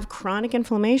you have chronic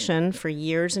inflammation for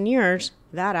years and years,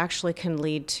 that actually can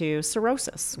lead to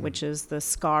cirrhosis, which is the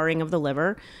scarring of the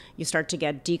liver. You start to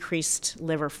get decreased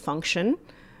liver function,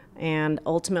 and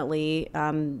ultimately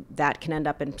that can end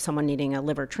up in someone needing a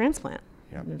liver transplant.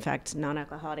 Yep. In fact,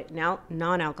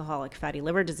 non-alcoholic fatty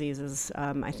liver disease is,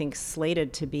 I think,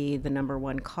 slated to be the number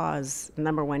one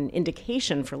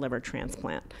indication for liver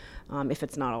transplant, if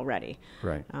it's not already.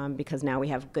 Right. Because now we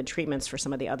have good treatments for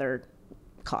some of the other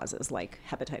causes, like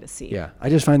hepatitis C. Yeah, I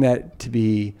just find that to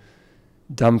be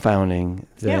dumbfounding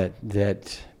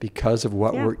that because of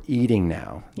what we're eating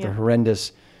now, the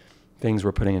horrendous things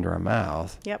we're putting into our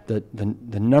mouth,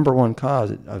 the number one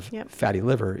cause of fatty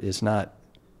liver is not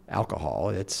alcohol.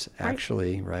 It's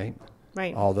actually right.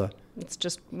 All the it's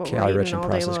just what calorie-rich and all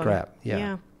processed day long. crap.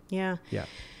 Yeah.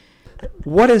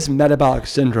 What is metabolic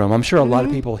syndrome? I'm sure a lot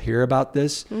of people hear about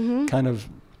this kind of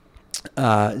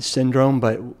syndrome,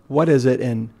 but what is it?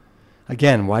 And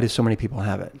again, why do so many people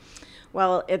have it?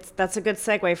 Well, that's a good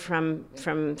segue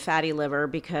from fatty liver,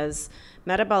 because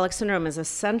metabolic syndrome is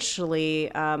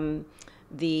essentially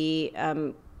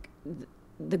the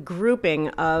grouping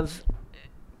of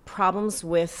problems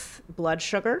with blood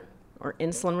sugar or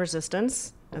insulin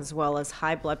resistance, as well as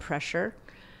high blood pressure,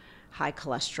 high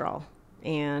cholesterol,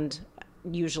 and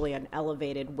usually an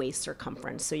elevated waist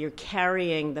circumference. So you're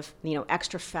carrying the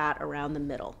extra fat around the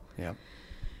middle. Yeah.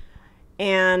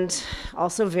 And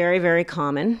also very, very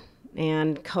common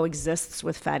and coexists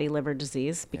with fatty liver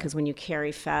disease, because when you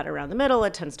carry fat around the middle,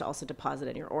 it tends to also deposit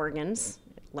in your organs,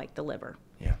 like the liver.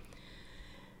 Yeah.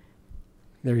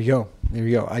 There you go.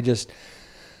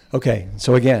 Okay,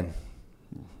 so again,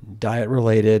 diet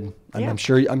related. I'm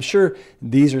sure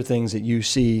these are things that you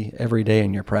see every day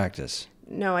in your practice.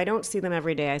 No, I don't see them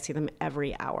every day. I see them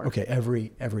every hour. Okay,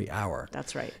 every hour.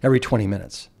 That's right. Every 20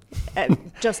 minutes.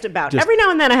 Just about. Every now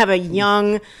and then I have a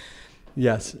young,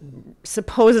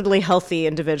 supposedly healthy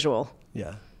individual.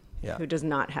 Yeah. Who does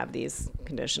not have these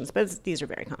conditions, but these are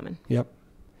very common. Yep.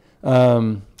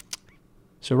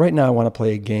 So right now I want to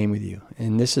play a game with you,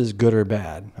 and this is good or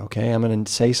bad, okay? I'm going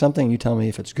to say something, you tell me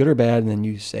if it's good or bad, and then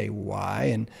you say why,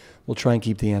 and we'll try and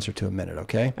keep the answer to a minute,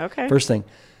 okay? Okay. First thing,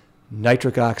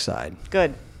 nitric oxide.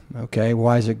 Good. Okay,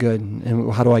 why is it good?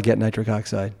 And how do I get nitric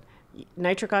oxide?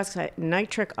 Nitric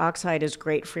oxide is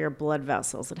great for your blood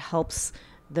vessels. It helps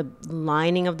the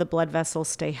lining of the blood vessels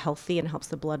stay healthy and helps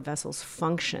the blood vessels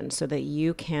function so that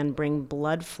you can bring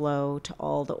blood flow to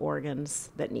all the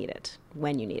organs that need it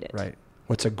when you need it. Right.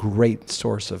 What's a great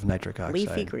source of nitric oxide?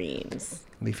 Leafy greens.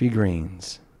 Leafy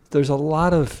greens. There's a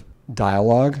lot of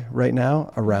dialogue right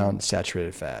now around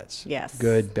saturated fats. Yes.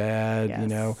 Good, bad,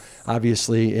 Yes.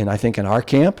 Obviously, and I think in our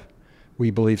camp, we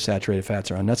believe saturated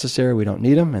fats are unnecessary. We don't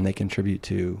need them, and they contribute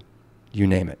to, you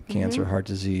name it, cancer, heart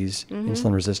disease,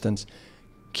 insulin resistance.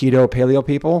 Keto, paleo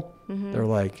people, they're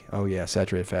like, oh yeah,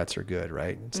 saturated fats are good,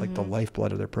 right? It's like the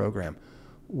lifeblood of their program.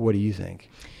 What do you think?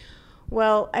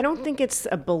 Well, I don't think it's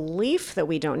a belief that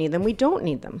we don't need them. We don't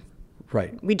need them.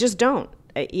 Right. We just don't.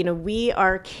 We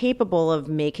are capable of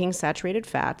making saturated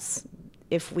fats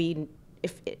if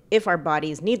our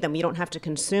bodies need them. We don't have to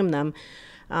consume them.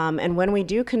 And when we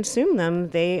do consume them,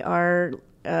 they are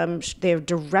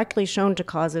directly shown to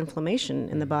cause inflammation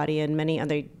in the body, and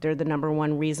they're the number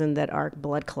one reason that our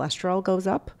blood cholesterol goes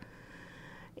up.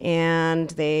 And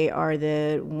they are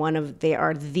the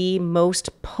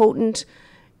most potent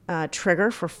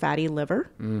trigger for fatty liver,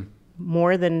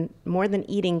 more than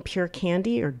eating pure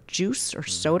candy or juice or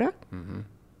soda,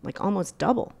 like almost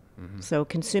double. So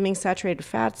consuming saturated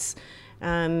fats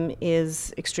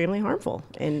is extremely harmful,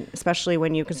 and especially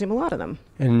when you consume a lot of them.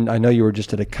 And I know you were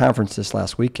just at a conference this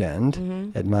last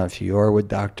weekend at Montefiore with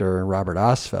Dr. Robert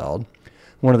Osfeld.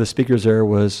 One of the speakers there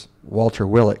was Walter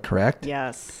Willett, correct?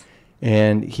 Yes.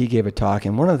 And he gave a talk,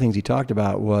 and one of the things he talked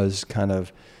about was kind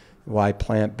of why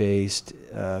plant-based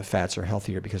fats are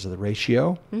healthier because of the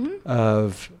ratio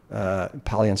of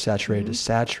polyunsaturated to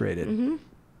saturated.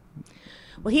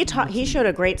 Well, he showed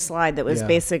a great slide that was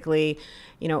basically,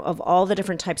 of all the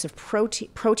different types of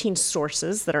protein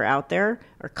sources that are out there,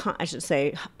 or I should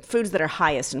say foods that are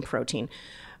highest in protein,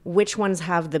 which ones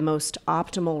have the most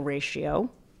optimal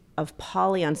ratio of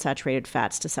polyunsaturated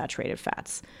fats to saturated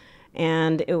fats.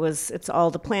 And it's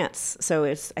all the plants. So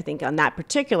I think on that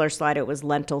particular slide, it was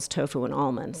lentils, tofu, and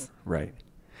almonds. Right.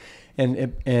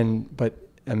 But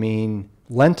I mean,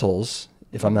 lentils,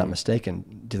 if I'm not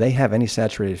mistaken, do they have any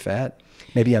saturated fat?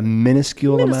 Maybe a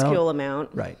minuscule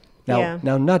amount. Right.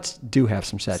 Now nuts do have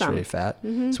some saturated fat.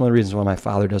 It's one of the reasons why my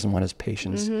father doesn't want his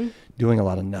patients doing a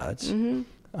lot of nuts.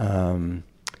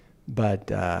 But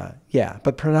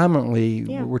predominantly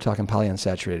we're talking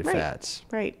polyunsaturated fats.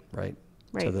 Right.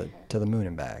 To the moon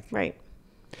and back. Right.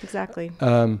 Exactly.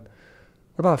 What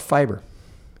about fiber?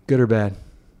 Good or bad?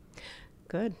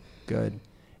 Good.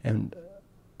 And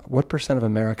what % of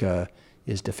America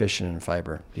is deficient in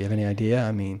fiber? Do you have any idea?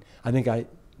 I mean, I think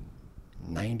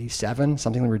 97,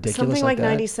 something ridiculous something like that.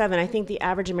 97. I think the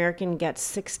average American gets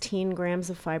 16 grams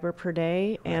of fiber per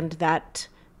day, and that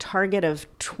target of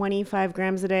 25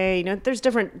 grams a day, there's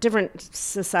different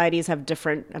societies have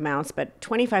different amounts, but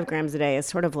 25 grams a day is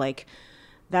sort of like,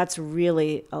 that's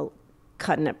really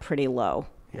cutting it pretty low.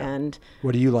 Yeah. And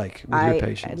what do you like with your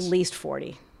patients? At least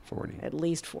 40. 40. At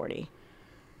least 40.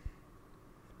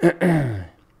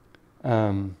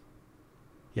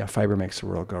 Fiber makes the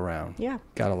world go round. Yeah.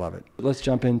 Gotta love it. Let's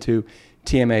jump into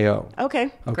TMAO.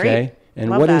 Okay. Great. And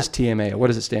love what that. is TMAO? What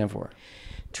does it stand for?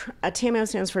 TMAO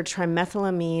stands for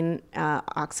trimethylamine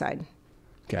oxide.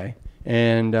 Okay.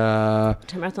 And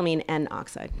trimethylamine N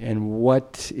oxide. And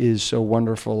what is so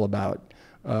wonderful about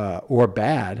or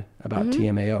bad about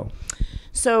TMAO?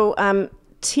 So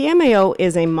TMAO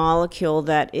is a molecule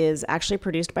that is actually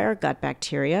produced by our gut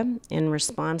bacteria in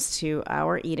response to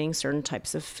our eating certain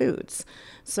types of foods.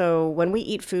 So when we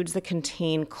eat foods that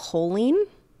contain choline,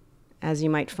 as you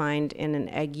might find in an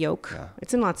egg yolk,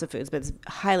 it's in lots of foods, but it's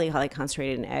highly, highly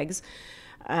concentrated in eggs,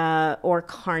 or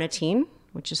carnitine,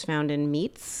 which is found in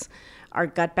meats, our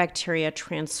gut bacteria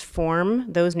transform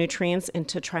those nutrients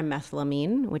into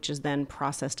trimethylamine, which is then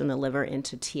processed in the liver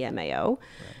into TMAO. Right.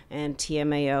 And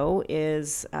TMAO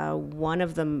is one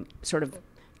of the sort of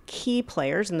key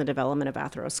players in the development of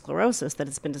atherosclerosis that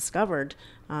has been discovered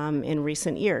in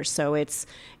recent years. So it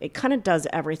kind of does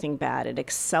everything bad. It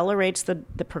accelerates the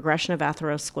progression of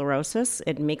atherosclerosis.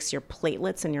 It makes your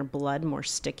platelets in your blood more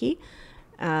sticky.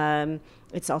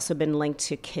 It's also been linked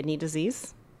to kidney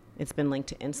disease. It's been linked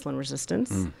to insulin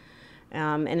resistance.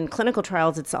 And in clinical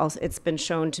trials, it's been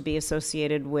shown to be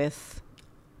associated with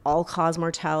all-cause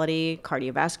mortality,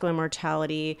 cardiovascular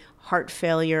mortality, heart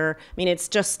failure. I mean, it's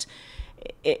just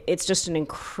an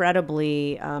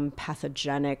incredibly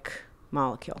pathogenic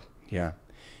molecule. Yeah.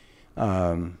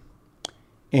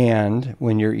 And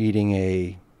when you're eating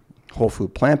a whole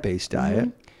food plant-based diet,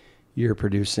 you're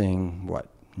producing what?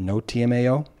 No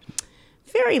TMAO?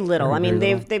 Very little. Very, I mean,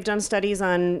 very little. they've done studies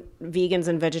on vegans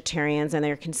and vegetarians, and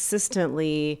they're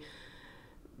consistently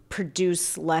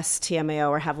produce less TMAO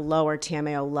or have lower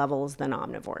TMAO levels than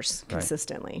omnivores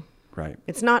consistently. Right.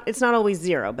 It's not always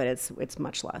zero, but it's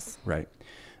much less. Right.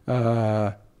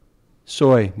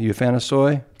 Soy. You a fan of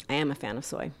soy? I am a fan of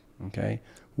soy. Okay.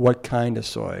 What kind of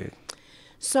soy?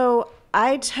 So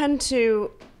I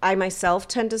myself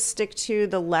tend to stick to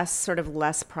the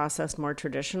less processed, more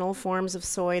traditional forms of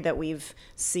soy that we've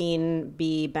seen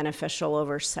be beneficial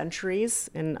over centuries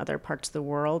in other parts of the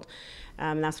world.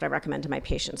 That's what I recommend to my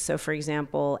patients. So, for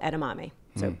example, edamame,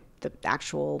 so the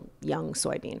actual young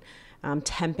soybean.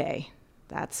 Tempeh,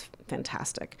 that's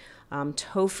fantastic.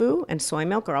 Tofu and soy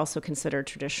milk are also considered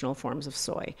traditional forms of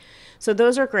soy. So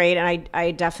those are great, and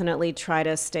I definitely try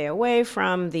to stay away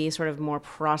from the sort of more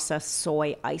processed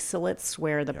soy isolates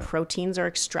where the proteins are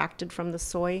extracted from the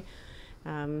soy.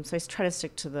 So I try to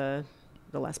stick to the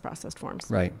less processed forms.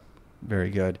 Right. Very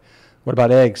good. What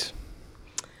about eggs?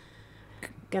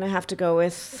 Gonna have to go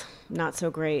with not so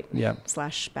great /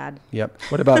 bad. Yep.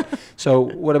 What about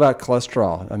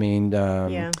cholesterol? I mean,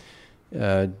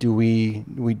 do we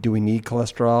need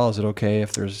cholesterol? Is it okay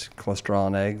if there's cholesterol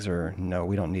in eggs, or no,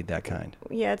 we don't need that kind?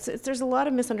 Yeah, there's a lot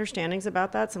of misunderstandings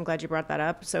about that, so I'm glad you brought that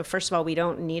up. So first of all, we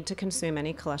don't need to consume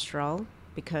any cholesterol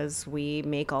because we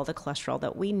make all the cholesterol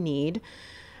that we need.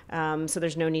 So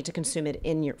there's no need to consume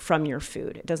it from your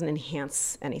food. It doesn't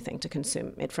enhance anything to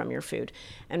consume it from your food.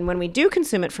 And when we do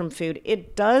consume it from food,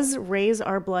 it does raise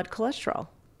our blood cholesterol,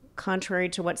 contrary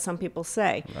to what some people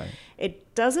say. Right.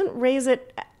 It doesn't raise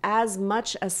it as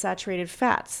much as saturated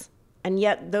fats. And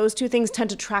yet those two things tend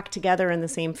to track together in the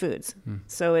same foods.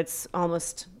 So it's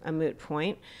almost a moot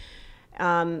point.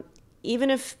 Even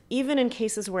in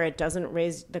cases where it doesn't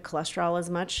raise the cholesterol as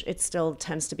much, it still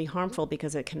tends to be harmful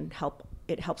because it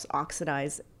helps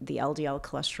oxidize the LDL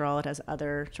cholesterol. It has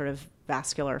other sort of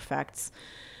vascular effects.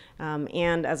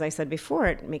 And as I said before,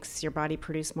 it makes your body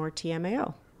produce more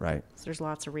TMAO. Right. So there's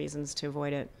lots of reasons to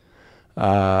avoid it.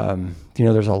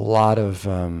 There's a lot of,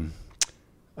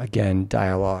 again,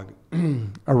 dialogue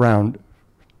around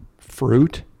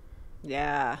fruit.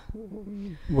 Yeah.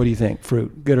 What do you think?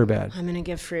 Fruit, good or bad? I'm going to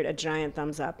give fruit a giant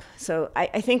thumbs up. So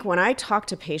I think when I talk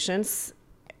to patients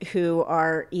who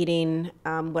are eating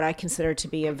what I consider to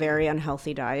be a very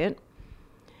unhealthy diet,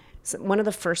 so one of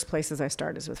the first places I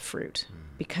start is with fruit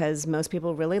because most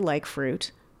people really like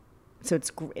fruit. So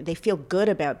they feel good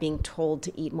about being told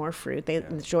to eat more fruit. They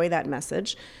enjoy that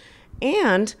message.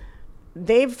 And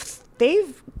they've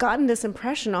gotten this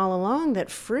impression all along that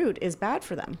fruit is bad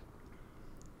for them.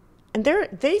 And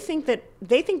they think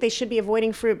they should be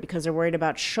avoiding fruit because they're worried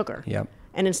about sugar. Yep.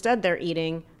 And instead they're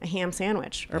eating a ham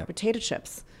sandwich or potato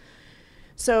chips.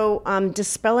 So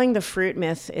dispelling the fruit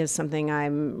myth is something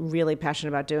I'm really passionate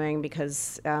about doing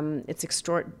because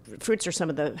fruits are some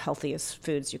of the healthiest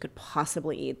foods you could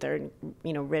possibly eat. They're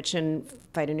rich in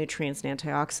phytonutrients and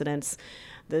antioxidants.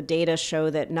 The data show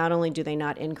that not only do they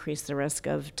not increase the risk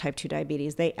of type 2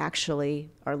 diabetes, they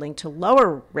actually are linked to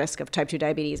lower risk of type 2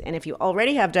 diabetes. And if you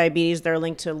already have diabetes, they're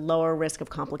linked to lower risk of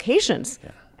complications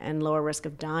and lower risk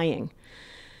of dying.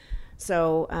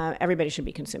 So everybody should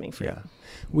be consuming fruit. Yeah.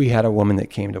 We had a woman that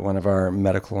came to one of our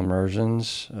medical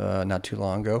immersions not too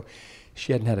long ago.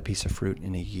 She hadn't had a piece of fruit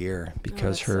in a year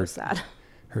because so sad.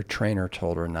 Her trainer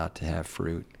told her not to have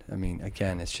fruit. I mean,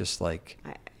 again, it's just like...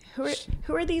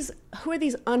 Who are these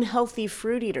unhealthy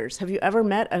fruit eaters? Have you ever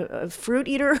met a fruit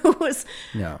eater who was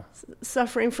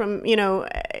suffering from,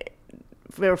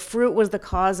 where fruit was the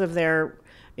cause of their,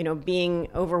 being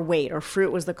overweight, or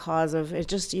fruit was the cause of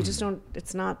it? You just don't.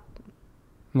 It's not.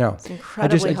 No, it's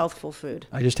incredibly healthful food.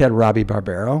 I just had Robbie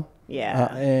Barbero.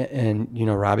 Yeah, and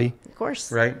Robbie, of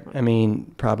course, right? I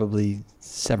mean, probably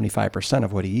 75%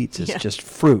 of what he eats is just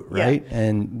fruit, right? Yeah.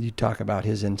 And you talk about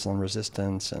his insulin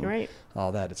resistance and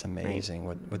all that. It's amazing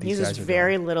what these guys are doing. He uses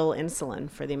very little insulin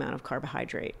for the amount of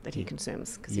carbohydrate that he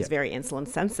consumes because he's very insulin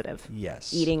sensitive.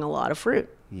 Yes. Eating a lot of fruit.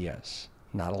 Yes.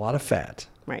 Not a lot of fat.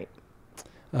 Right.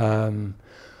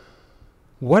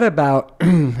 What about,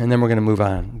 and then we're going to move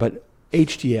on, but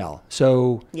HDL.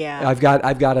 So I've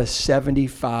got a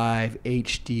 75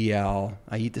 HDL.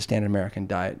 I eat the standard American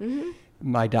diet. Mm-hmm.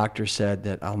 My doctor said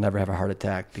that I'll never have a heart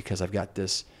attack because I've got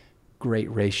this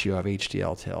great ratio of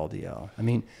HDL to LDL. I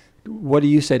mean, what do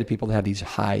you say to people that have these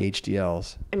high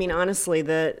HDLs? I mean, honestly,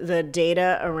 the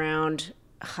data around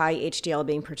high HDL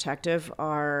being protective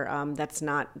are that's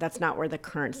not where the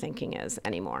current thinking is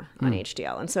anymore on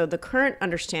HDL. And so the current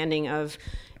understanding of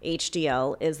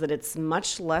HDL is that it's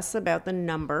much less about the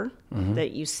number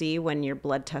that you see when your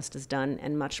blood test is done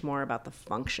and much more about the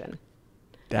function.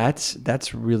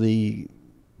 That's really,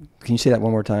 can you say that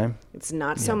one more time? It's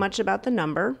not so much about the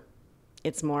number.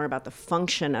 It's more about the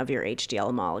function of your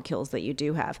HDL molecules that you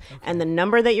do have. Okay. And the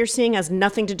number that you're seeing has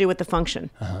nothing to do with the function.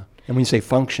 And when you say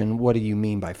function, what do you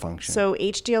mean by function? So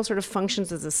HDL sort of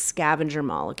functions as a scavenger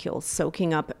molecule,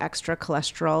 soaking up extra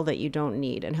cholesterol that you don't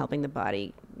need and helping the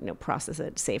body, process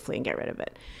it safely and get rid of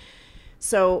it.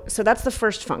 So that's the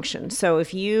first function. So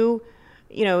if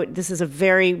this is a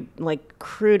very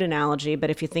crude analogy, but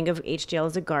if you think of HDL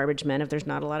as a garbage man, if there's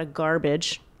not a lot of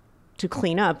garbage to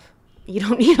clean up, you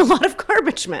don't need a lot of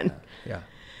garbage men. Yeah.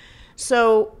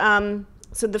 So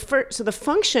the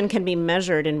function can be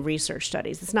measured in research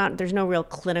studies. There's no real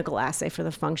clinical assay for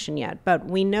the function yet, but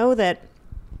we know that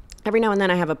every now and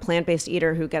then I have a plant-based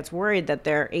eater who gets worried that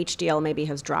their HDL maybe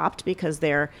has dropped because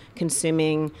they're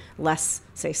consuming less,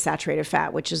 say, saturated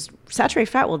fat, which is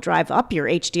saturated fat will drive up your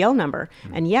HDL number.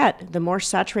 And yet, the more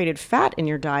saturated fat in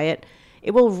your diet,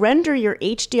 it will render your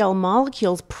HDL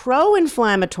molecules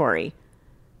pro-inflammatory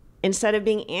instead of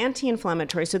being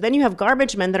anti-inflammatory. So then you have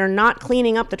garbage men that are not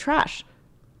cleaning up the trash.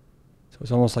 So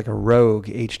it's almost like a rogue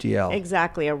HDL.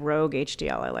 Exactly, a rogue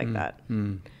HDL. I like that.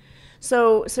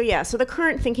 So the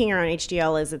current thinking around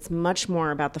HDL is it's much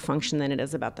more about the function than it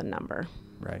is about the number.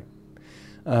 Right.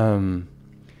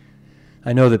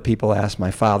 I know that people ask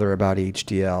my father about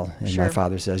HDL, and Sure. my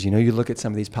father says, you look at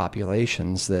some of these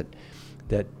populations that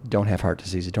don't have heart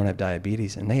disease, that don't have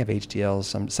diabetes, and they have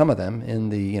HDLs, some of them in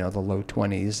the the low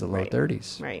 20s, the low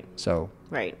 30s. Right. So.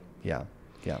 Right. Yeah.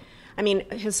 I mean,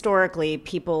 historically,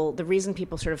 the reason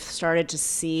people sort of started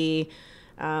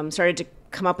to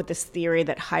come up with this theory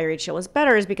that higher HDL is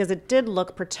better is because it did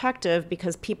look protective,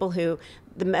 because the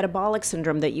metabolic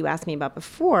syndrome that you asked me about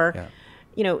before,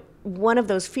 one of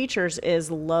those features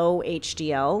is low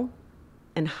HDL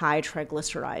and high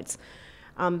triglycerides.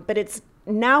 But it's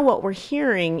now what we're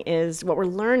learning is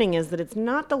that it's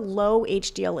not the low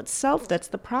HDL itself that's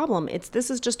the problem. This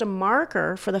is just a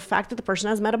marker for the fact that the person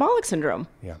has metabolic syndrome.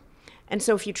 Yeah. And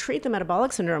so if you treat the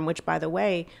metabolic syndrome, which, by the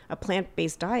way, a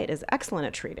plant-based diet is excellent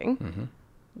at treating,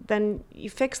 then you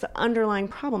fix the underlying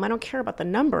problem. I don't care about the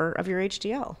number of your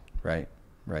HDL. Right.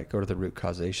 Go to the root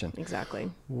causation. Exactly.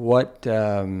 What,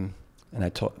 and I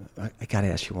got to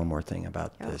ask you one more thing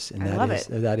about this. And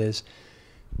that is,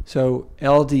 so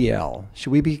LDL,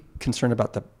 should we be concerned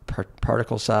about the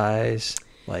particle size?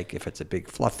 Like if it's a big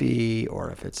fluffy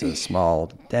or if it's a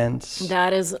small dense?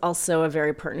 That is also a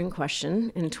very pertinent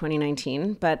question in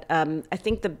 2019. But I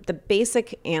think the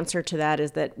basic answer to that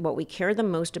is that what we care the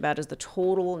most about is the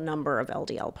total number of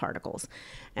LDL particles.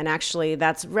 And actually,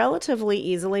 that's relatively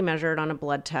easily measured on a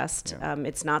blood test. Yeah.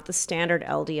 It's not the standard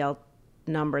LDL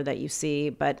number that you see,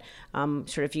 but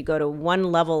sort of if you go to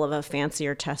one level of a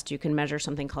fancier test, you can measure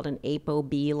something called an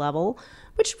ApoB level,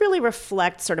 which really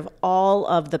reflects sort of all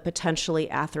of the potentially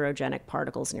atherogenic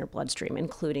particles in your bloodstream,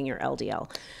 including your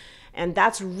LDL. And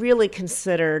that's really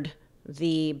considered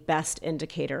the best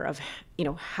indicator of,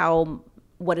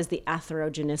 what is the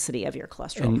atherogenicity of your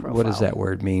cholesterol profile. What does that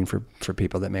word mean for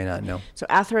people that may not know? So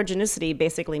atherogenicity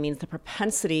basically means the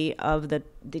propensity of the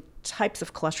types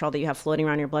of cholesterol that you have floating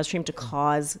around your bloodstream to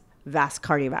cause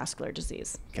cardiovascular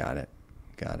disease. Got it.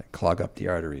 Clog up the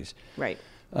arteries. Right.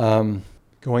 Going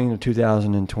into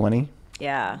 2020.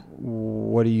 Yeah.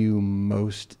 What are you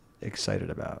most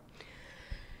excited about?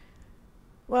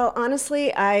 Well,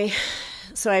 honestly, I've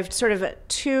sort of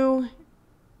two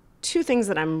things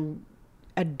that I'm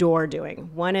adore doing.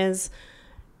 One is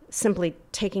simply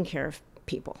taking care of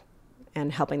people and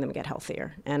helping them get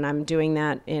healthier. And I'm doing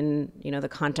that in, the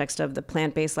context of the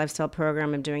plant-based lifestyle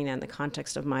program. I'm doing that in the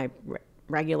context of my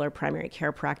regular primary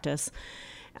care practice.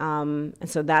 And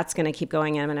so that's going to keep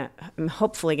going. I'm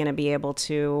hopefully going to be able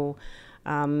to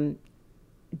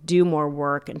do more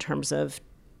work in terms of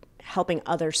helping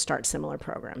others start similar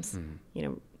programs.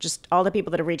 Just all the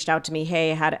people that have reached out to me,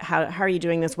 hey, how are you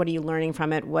doing this? What are you learning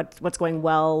from it? What's going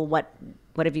well? What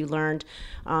have you learned?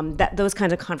 Those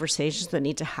kinds of conversations that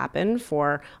need to happen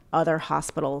for other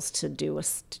hospitals to do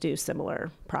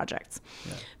similar projects,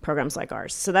 programs like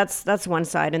ours. So that's one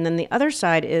side. And then the other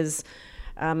side is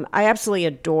I absolutely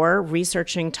adore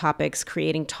researching topics,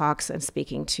 creating talks, and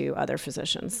speaking to other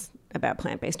physicians about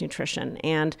plant-based nutrition.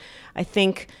 And I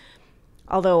think,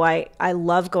 although I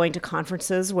love going to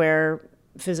conferences where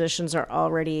physicians are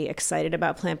already excited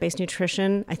about plant-based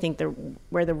nutrition, I think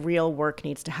where the real work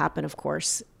needs to happen, of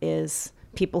course, is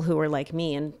people who are like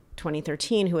me in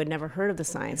 2013 who had never heard of the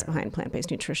science behind plant-based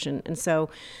nutrition. And so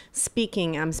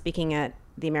I'm speaking at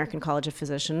the American College of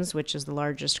Physicians, which is the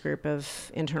largest group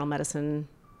of internal medicine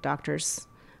doctors,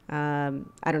 I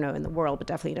don't know in the world, but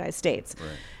definitely the United States. Right.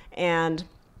 And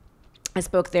I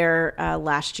spoke there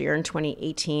last year in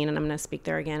 2018, and I'm going to speak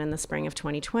there again in the spring of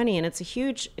 2020. And it's a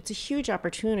huge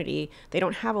opportunity. They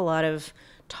don't have a lot of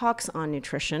talks on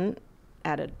nutrition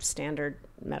at a standard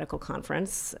medical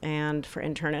conference and for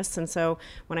internists. And so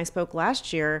when I spoke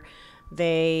last year,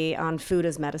 on food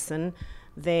as medicine,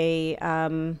 they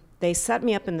set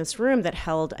me up in this room that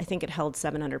held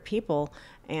 700 people,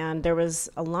 and there was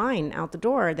a line out the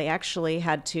door. They actually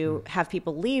had to have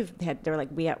people leave. They were like,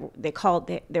 we're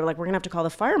gonna have to call the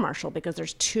fire marshal because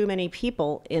there's too many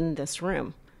people in this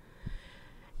room.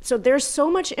 So there's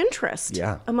so much interest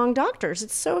among doctors.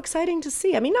 It's so exciting to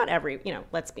see. I mean, not every,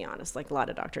 let's be honest, like a lot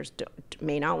of doctors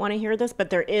may not want to hear this, but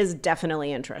there is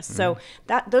definitely interest. So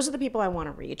those are the people I want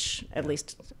to reach, at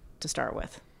least to start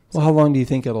with. Well, how long do you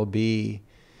think it'll be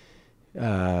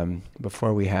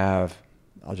before we have,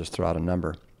 I'll just throw out a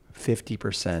number,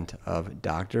 50% of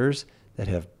doctors that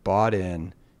have bought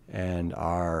in and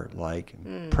are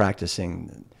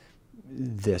practicing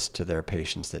this to their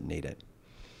patients that need it?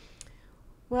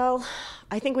 Well,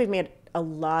 I think we've made a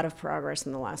lot of progress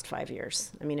in the last 5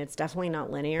 years. I mean, it's definitely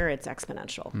not linear, it's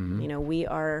exponential. Mm-hmm. We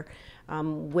are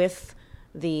with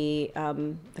the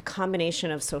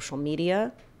combination of social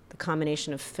media, the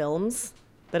combination of films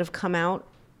that have come out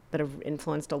that have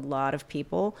influenced a lot of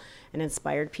people and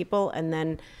inspired people. And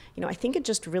then, I think it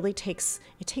just really takes,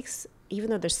 even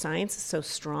though the science is so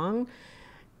strong,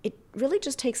 it really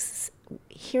just takes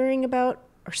hearing about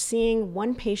or seeing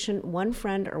one patient, one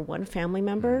friend, or one family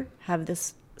member have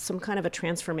some kind of a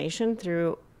transformation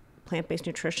through plant-based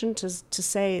nutrition to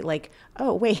say like,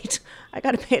 oh, wait, I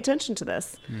got to pay attention to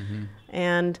this. Mm-hmm.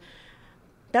 And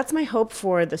that's my hope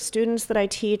for the students that I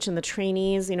teach and the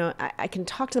trainees. I can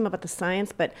talk to them about the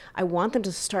science, but I want them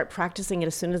to start practicing it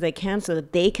as soon as they can so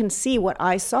that they can see what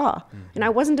I saw. Mm-hmm. And I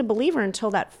wasn't a believer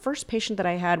until that first patient that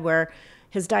I had where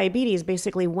his diabetes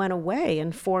basically went away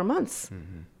in 4 months.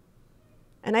 Mm-hmm.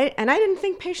 And I didn't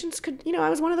think patients could, I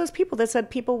was one of those people that said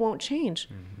people won't change.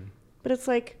 Mm-hmm. But it's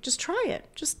like, just try it.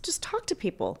 Just talk to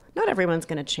people. Not everyone's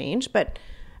going to change, but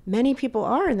many people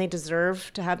are, and they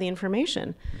deserve to have the information.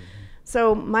 Mm-hmm.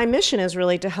 So my mission is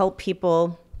really to help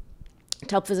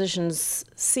physicians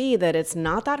see that it's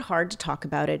not that hard to talk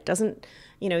about it. It doesn't,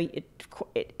 it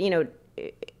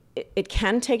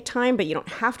can take time, but you don't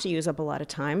have to use up a lot of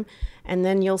time. And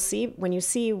then you'll see, when you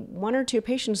see 1 or 2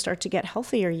 patients start to get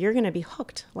healthier, you're going to be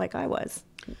hooked like I was.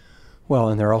 Well,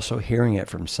 and they're also hearing it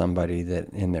from somebody that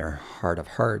in their heart of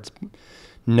hearts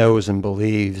knows and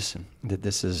believes that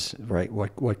this is right,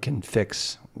 what can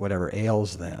fix whatever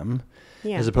ails them.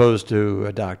 Yeah. As opposed to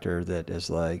a doctor that is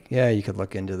like, yeah, you could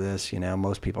look into this.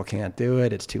 Most people can't do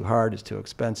it. It's too hard. It's too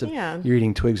expensive. Yeah. You're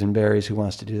eating twigs and berries. Who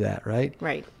wants to do that, right?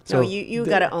 Right. So you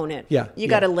got to own it. Yeah. You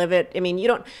got to live it. I mean, you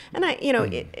don't. And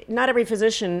not every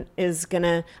physician is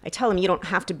gonna. I tell them you don't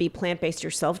have to be plant-based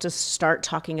yourself to start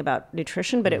talking about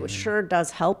nutrition, but it sure does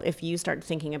help if you start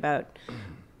thinking about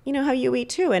how you eat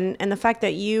too. And the fact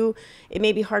that it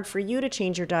may be hard for you to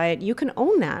change your diet, you can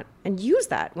own that and use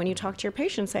that when you talk to your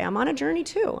patients. Say, I'm on a journey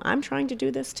too. I'm trying to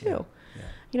do this too.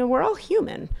 Yeah. We're all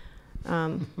human.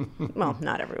 Well,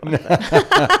 not everyone.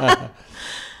 But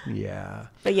yeah.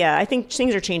 But yeah, I think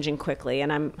things are changing quickly,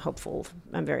 and I'm hopeful.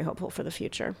 I'm very hopeful for the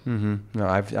future. Mm-hmm. No,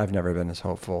 I've never been as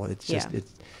hopeful. It's just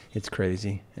it's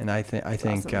crazy, and I think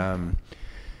awesome.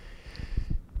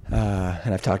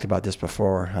 And I've talked about this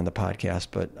before on the podcast,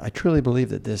 but I truly believe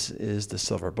that this is the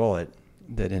silver bullet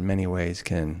that in many ways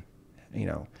can,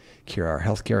 cure our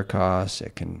healthcare costs.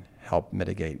 It can help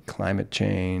mitigate climate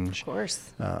change. Of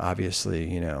course.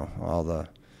 Obviously, all the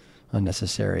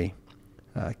unnecessary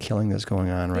killing that's going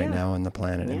on right now on the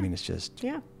planet. Yeah. I mean, it's just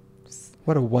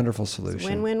what a wonderful solution. It's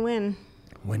win-win-win.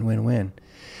 Win-win-win.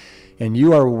 And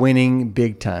you are winning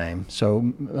big time.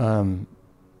 So,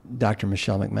 Dr.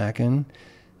 Michelle McMacken,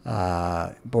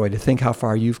 boy, to think how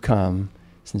far you've come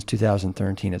since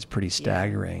 2013, it's pretty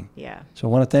staggering. Yeah. So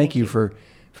I want to thank you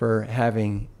for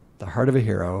having the heart of a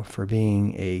hero, for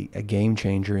being a game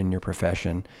changer in your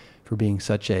profession, for being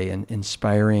such an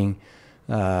inspiring,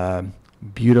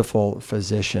 beautiful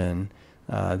physician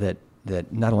that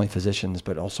not only physicians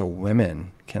but also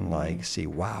women can see.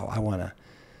 Wow, I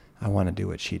want to do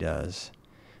what she does,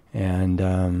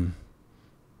 and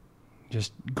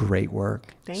just great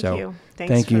work. Thank you.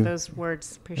 Thanks for those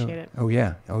words. Appreciate it. Oh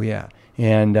yeah.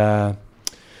 And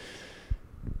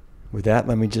with that,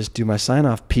 let me just do my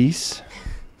sign-off. Peace.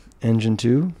 Engine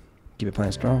 2. Keep it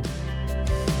plant strong.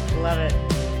 Love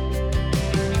it.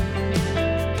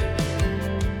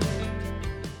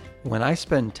 when I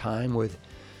spend time with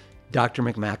Dr.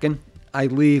 McMacken, I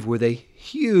leave with a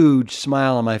huge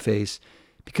smile on my face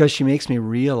because she makes me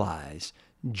realize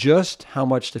just how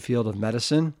much the field of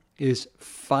medicine is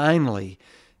finally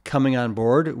coming on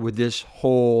board with this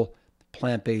whole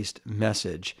plant-based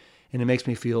message. And it makes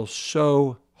me feel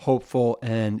so hopeful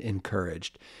and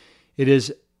encouraged. It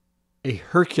is a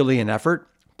Herculean effort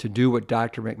to do what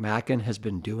Dr. McMacken has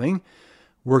been doing,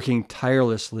 working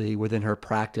tirelessly within her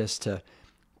practice to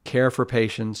care for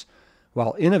patients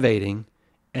while innovating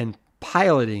and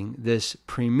piloting this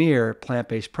premier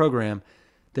plant-based program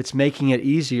that's making it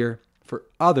easier for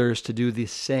others to do the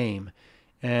same.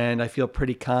 And I feel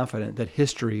pretty confident that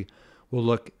history will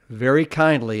look very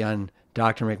kindly on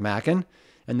Dr. McMacken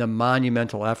and the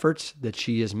monumental efforts that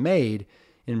she has made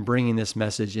in bringing this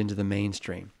message into the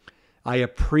mainstream. I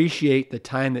appreciate the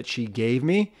time that she gave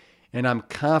me, and I'm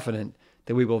confident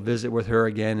that we will visit with her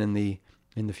again in the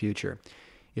future.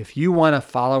 If you want to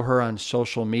follow her on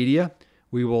social media,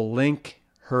 we will link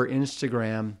her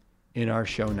Instagram in our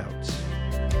show notes.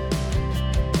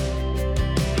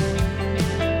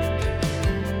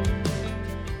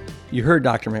 You heard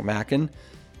Dr. McMacken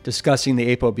discussing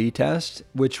the ApoB test,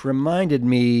 which reminded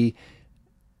me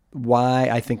why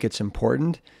I think it's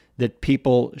important that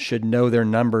people should know their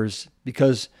numbers,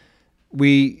 because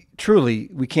we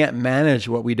can't manage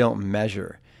what we don't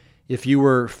measure. If you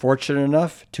were fortunate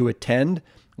enough to attend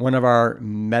one of our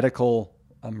medical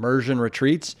immersion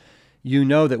retreats, you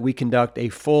know that we conduct a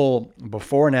full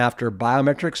before and after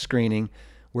biometric screening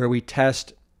where we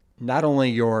test not only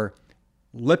your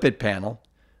lipid panel,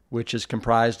 which is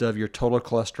comprised of your total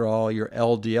cholesterol, your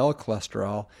LDL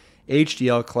cholesterol,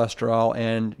 HDL cholesterol,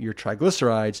 and your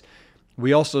triglycerides.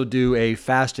 We also do a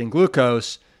fasting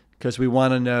glucose because we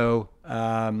want to know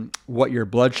what your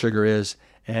blood sugar is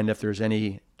and if there's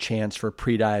any chance for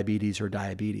prediabetes or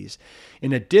diabetes.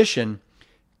 In addition,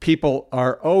 people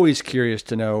are always curious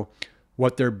to know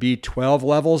what their B12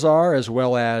 levels are as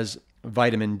well as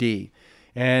vitamin D.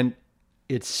 And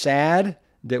it's sad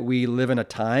that we live in a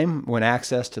time when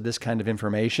access to this kind of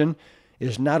information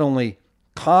is not only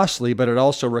costly, but it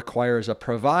also requires a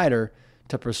provider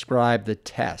to prescribe the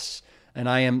tests. And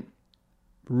I am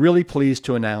really pleased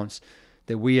to announce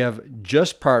that we have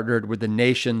just partnered with the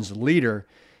nation's leader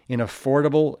in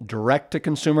affordable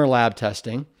direct-to-consumer lab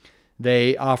testing.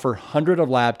 They offer hundreds of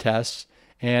lab tests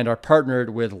and are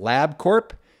partnered with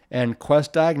LabCorp and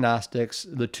Quest Diagnostics,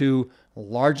 the two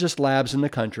largest labs in the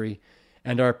country,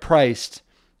 and are priced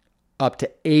up to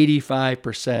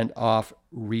 85% off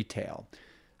retail.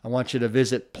 I want you to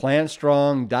visit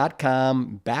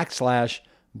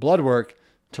plantstrong.com/bloodwork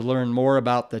to learn more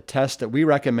about the tests that we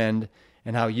recommend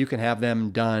and how you can have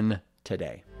them done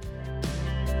today.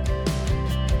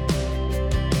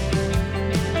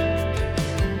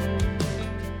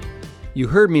 You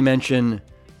heard me mention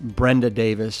Brenda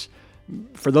Davis.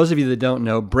 For those of you that don't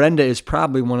know, Brenda is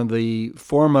probably one of the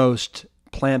foremost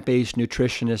plant-based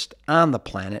nutritionists on the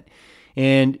planet,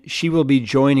 and she will be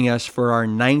joining us for our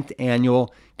 9th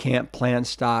annual Camp Plant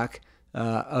Stock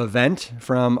event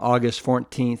from August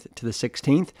 14th to the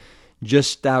 16th,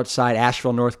 just outside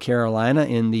Asheville, North Carolina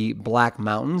in the Black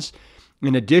Mountains.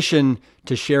 In addition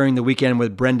to sharing the weekend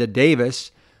with Brenda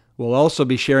Davis, we'll also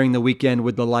be sharing the weekend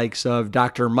with the likes of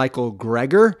Dr. Michael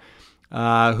Greger,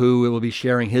 who will be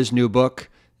sharing his new book,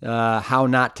 How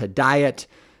Not to Diet.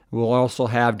 We'll also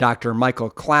have Dr. Michael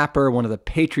Clapper, one of the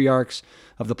patriarchs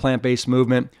of the plant-based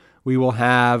movement. We will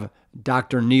have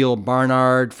Dr. Neil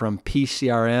Barnard from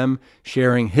PCRM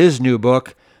sharing his new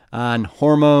book on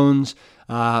hormones.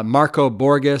 Marco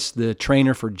Borges, the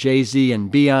trainer for Jay-Z and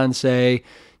Beyonce.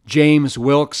 James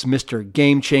Wilkes, Mr.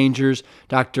 Game Changers.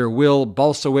 Dr. Will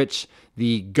Bulsiewicz,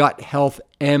 the gut health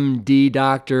MD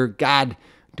doctor. God,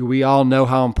 do we all know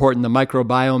how important the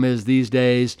microbiome is these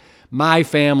days? My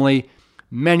family,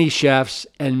 many chefs,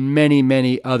 and many,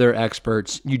 many other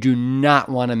experts. You do not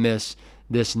want to miss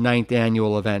this 9th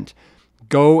annual event.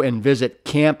 Go and visit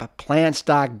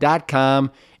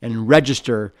campplantstock.com and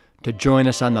register to join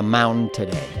us on the mountain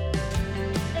today.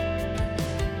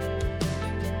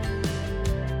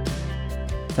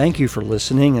 Thank you for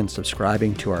listening and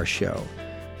subscribing to our show.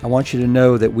 I want you to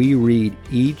know that we read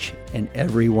each and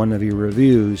every one of your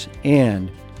reviews, and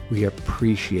we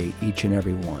appreciate each and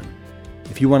every one.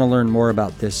 If you want to learn more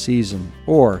about this season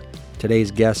or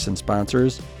today's guests and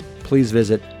sponsors, please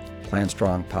visit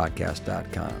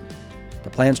plantstrongpodcast.com. The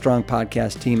Plant Strong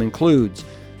podcast team includes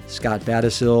Scott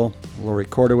Badisil, Lori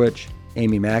Kordowich,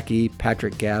 Amy Mackey,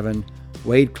 Patrick Gavin,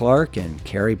 Wade Clark, and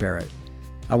Carrie Barrett.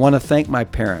 I want to thank my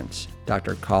parents,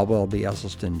 Dr. Caldwell B.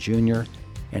 Esselston Jr.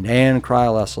 and Ann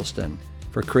Kryle Esselston,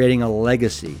 for creating a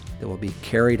legacy that will be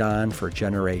carried on for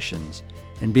generations,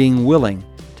 and being willing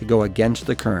to go against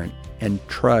the current and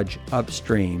trudge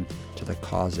upstream to the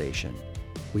causation.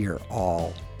 We are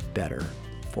all better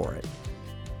for it.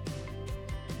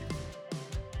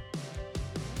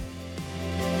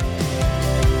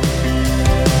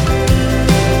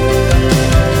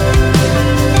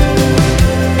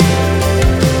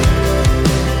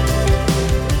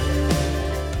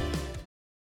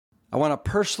 I want to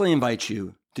personally invite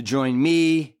you to join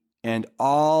me and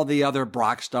all the other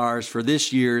Brock stars for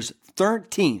this year's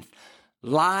 13th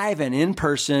live and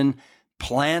in-person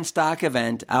Plan Stock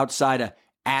event outside of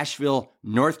Asheville,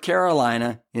 North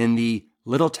Carolina, in the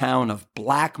little town of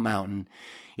Black Mountain.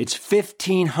 It's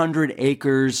 1,500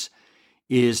 acres,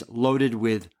 is loaded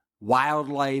with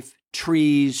wildlife,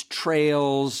 trees,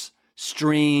 trails,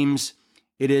 streams.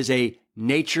 It is a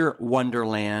nature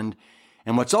wonderland.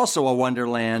 And what's also a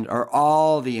wonderland are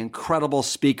all the incredible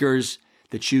speakers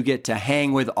that you get to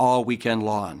hang with all weekend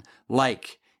long,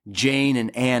 like Jane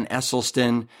and Ann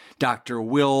Esselstyn, Dr.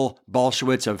 Will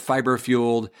Bolshewitz of Fiber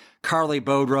Fueled, Carly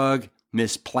Bodrug,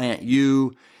 Miss Plant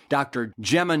U, Dr.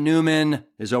 Gemma Newman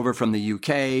is over from the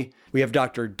UK. We have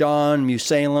Dr. Dawn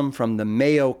Musalem from the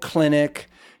Mayo Clinic,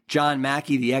 John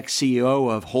Mackey, the ex-CEO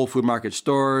of Whole Food Market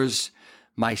Stores,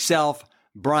 myself,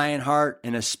 Brian Hart,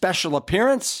 and a special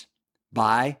appearance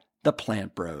by the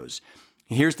Plant Bros.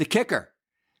 Here's the kicker.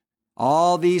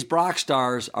 All these Brock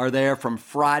stars are there from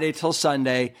Friday till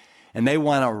Sunday, and they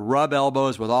want to rub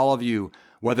elbows with all of you,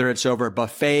 whether it's over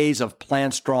buffets of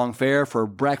Plant Strong fare for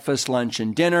breakfast, lunch,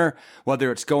 and dinner,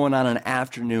 whether it's going on an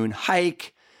afternoon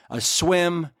hike, a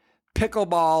swim,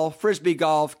 pickleball, frisbee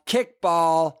golf,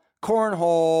 kickball,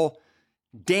 cornhole,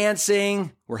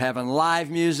 dancing. We're having live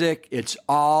music. It's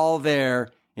all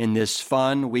there in this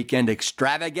fun weekend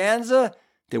extravaganza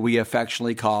that we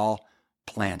affectionately call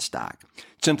Plant Stock.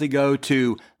 Simply go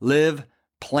to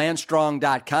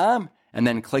liveplantstrong.com and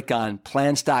then click on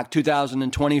Plant Stock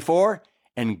 2024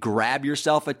 and grab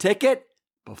yourself a ticket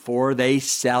before they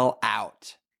sell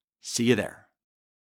out. See you there.